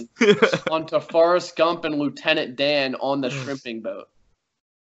 Onto Forrest Gump and Lieutenant Dan on the shrimping boat.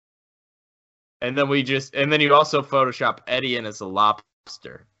 And then you also Photoshop Eddie in as a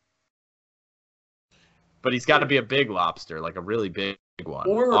lobster. But he's got to be a big lobster, like a really big one,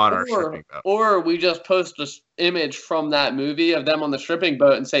 on our shrimping boat. Or we just post this image from that movie of them on the shrimping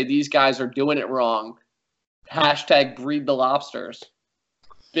boat and say, these guys are doing it wrong. # breed the lobsters.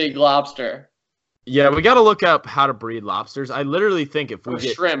 Big Lobster. Yeah, we got to look up how to breed lobsters. I literally think if we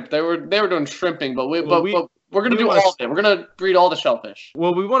get shrimp, they were doing shrimping, but we're gonna do all of it. We're gonna breed all the shellfish.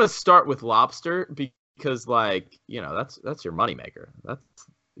 Well, we want to start with lobster because, like, that's your moneymaker. That's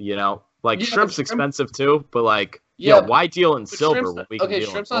shrimp's expensive too, but why deal in silver when we can deal in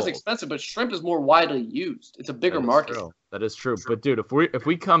gold? Shrimp's not as expensive, but shrimp is more widely used. It's a bigger market. That is true. But dude, if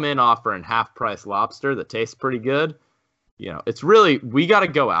we come in offering half-price lobster that tastes pretty good, it's really, we got to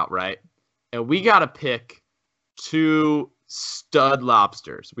go out, right? And we got to pick 2 stud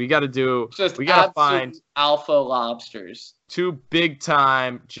lobsters. We got to find alpha lobsters. 2 big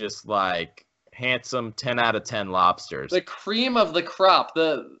time, just like handsome 10 out of 10 lobsters. The cream of the crop,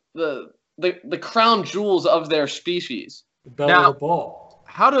 the crown jewels of their species. The belle of the ball.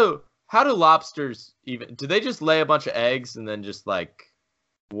 How do lobsters even? Do they just lay a bunch of eggs and then just like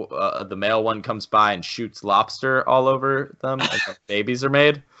the male one comes by and shoots lobster all over them, and the babies are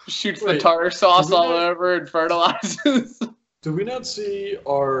made. Shoots the tartar sauce all over and fertilizes. Do we not see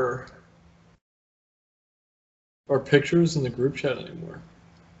our pictures in the group chat anymore?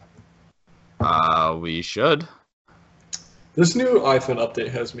 We should. This new iPhone update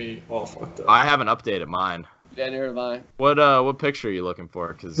has me all fucked up. I haven't updated mine. Yeah, neither have I. What picture are you looking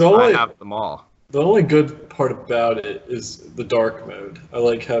for? Because I have them all. The only good part about it is the dark mode. I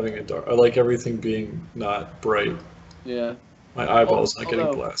like having a dark. I like everything being not bright. Yeah. My eyeballs not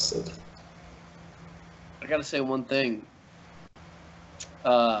getting blasted. I gotta say one thing.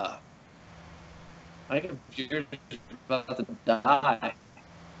 My computer's about to die.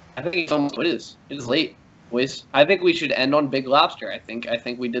 I think it's almost. It is late, boys. I think we should end on Big Lobster. I think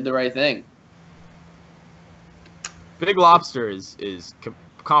we did the right thing. Big Lobster is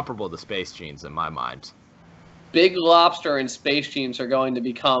comparable to Space Jeans in my mind. Big Lobster and Space Jeans are going to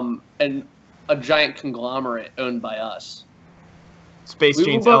become a giant conglomerate owned by us. Space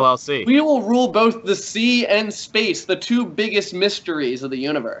Jeans LLC. We will rule both the sea and space, the two biggest mysteries of the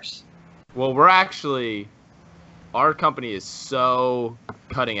universe. Well, our company is so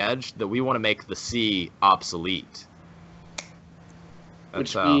cutting edge that we want to make the sea obsolete.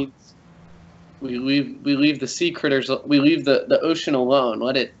 Which means we leave the sea critters, we leave the ocean alone.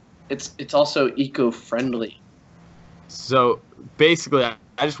 It's also eco-friendly. So basically,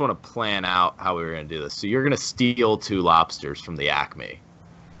 I just want to plan out how we were going to do this. So you're going to steal 2 lobsters from the Acme.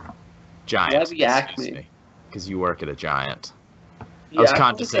 Giant. Yeah, the Acme. Because you work at a Giant. Yeah, I was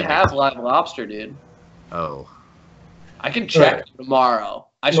condescending. They have live lobster, dude. Oh. I can check tomorrow.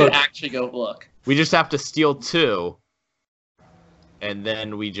 I should actually go look. We just have to steal 2, and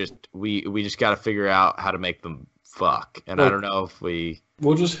then we just got to figure out how to make them fuck. And I don't know if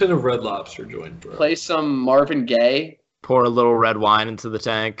we'll just hit a Red Lobster joint, bro. Play some Marvin Gaye. Pour a little red wine into the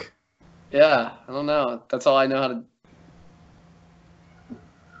tank. Yeah, I don't know. That's all I know how to.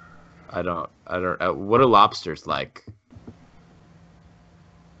 I don't. What are lobsters like?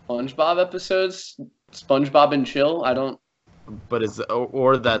 SpongeBob episodes, SpongeBob and Chill. I don't. But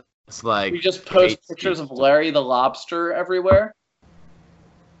that's like. We just post pictures of Larry the Lobster everywhere.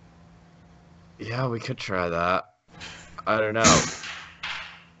 Yeah, we could try that. I don't know.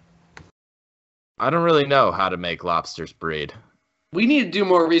 I don't really know how to make lobsters breed. We need to do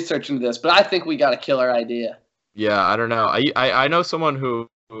more research into this, but I think we got a killer idea. Yeah, I don't know. I know someone who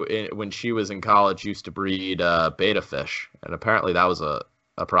when she was in college, used to breed betta fish, and apparently that was a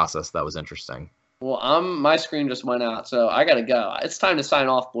process that was interesting. Well, my screen just went out, so I gotta go. It's time to sign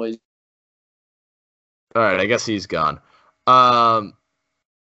off, boys. All right, I guess he's gone. Yeah,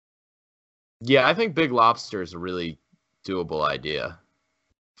 I think Big Lobster is a really doable idea,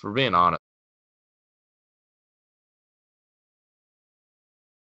 for being honest.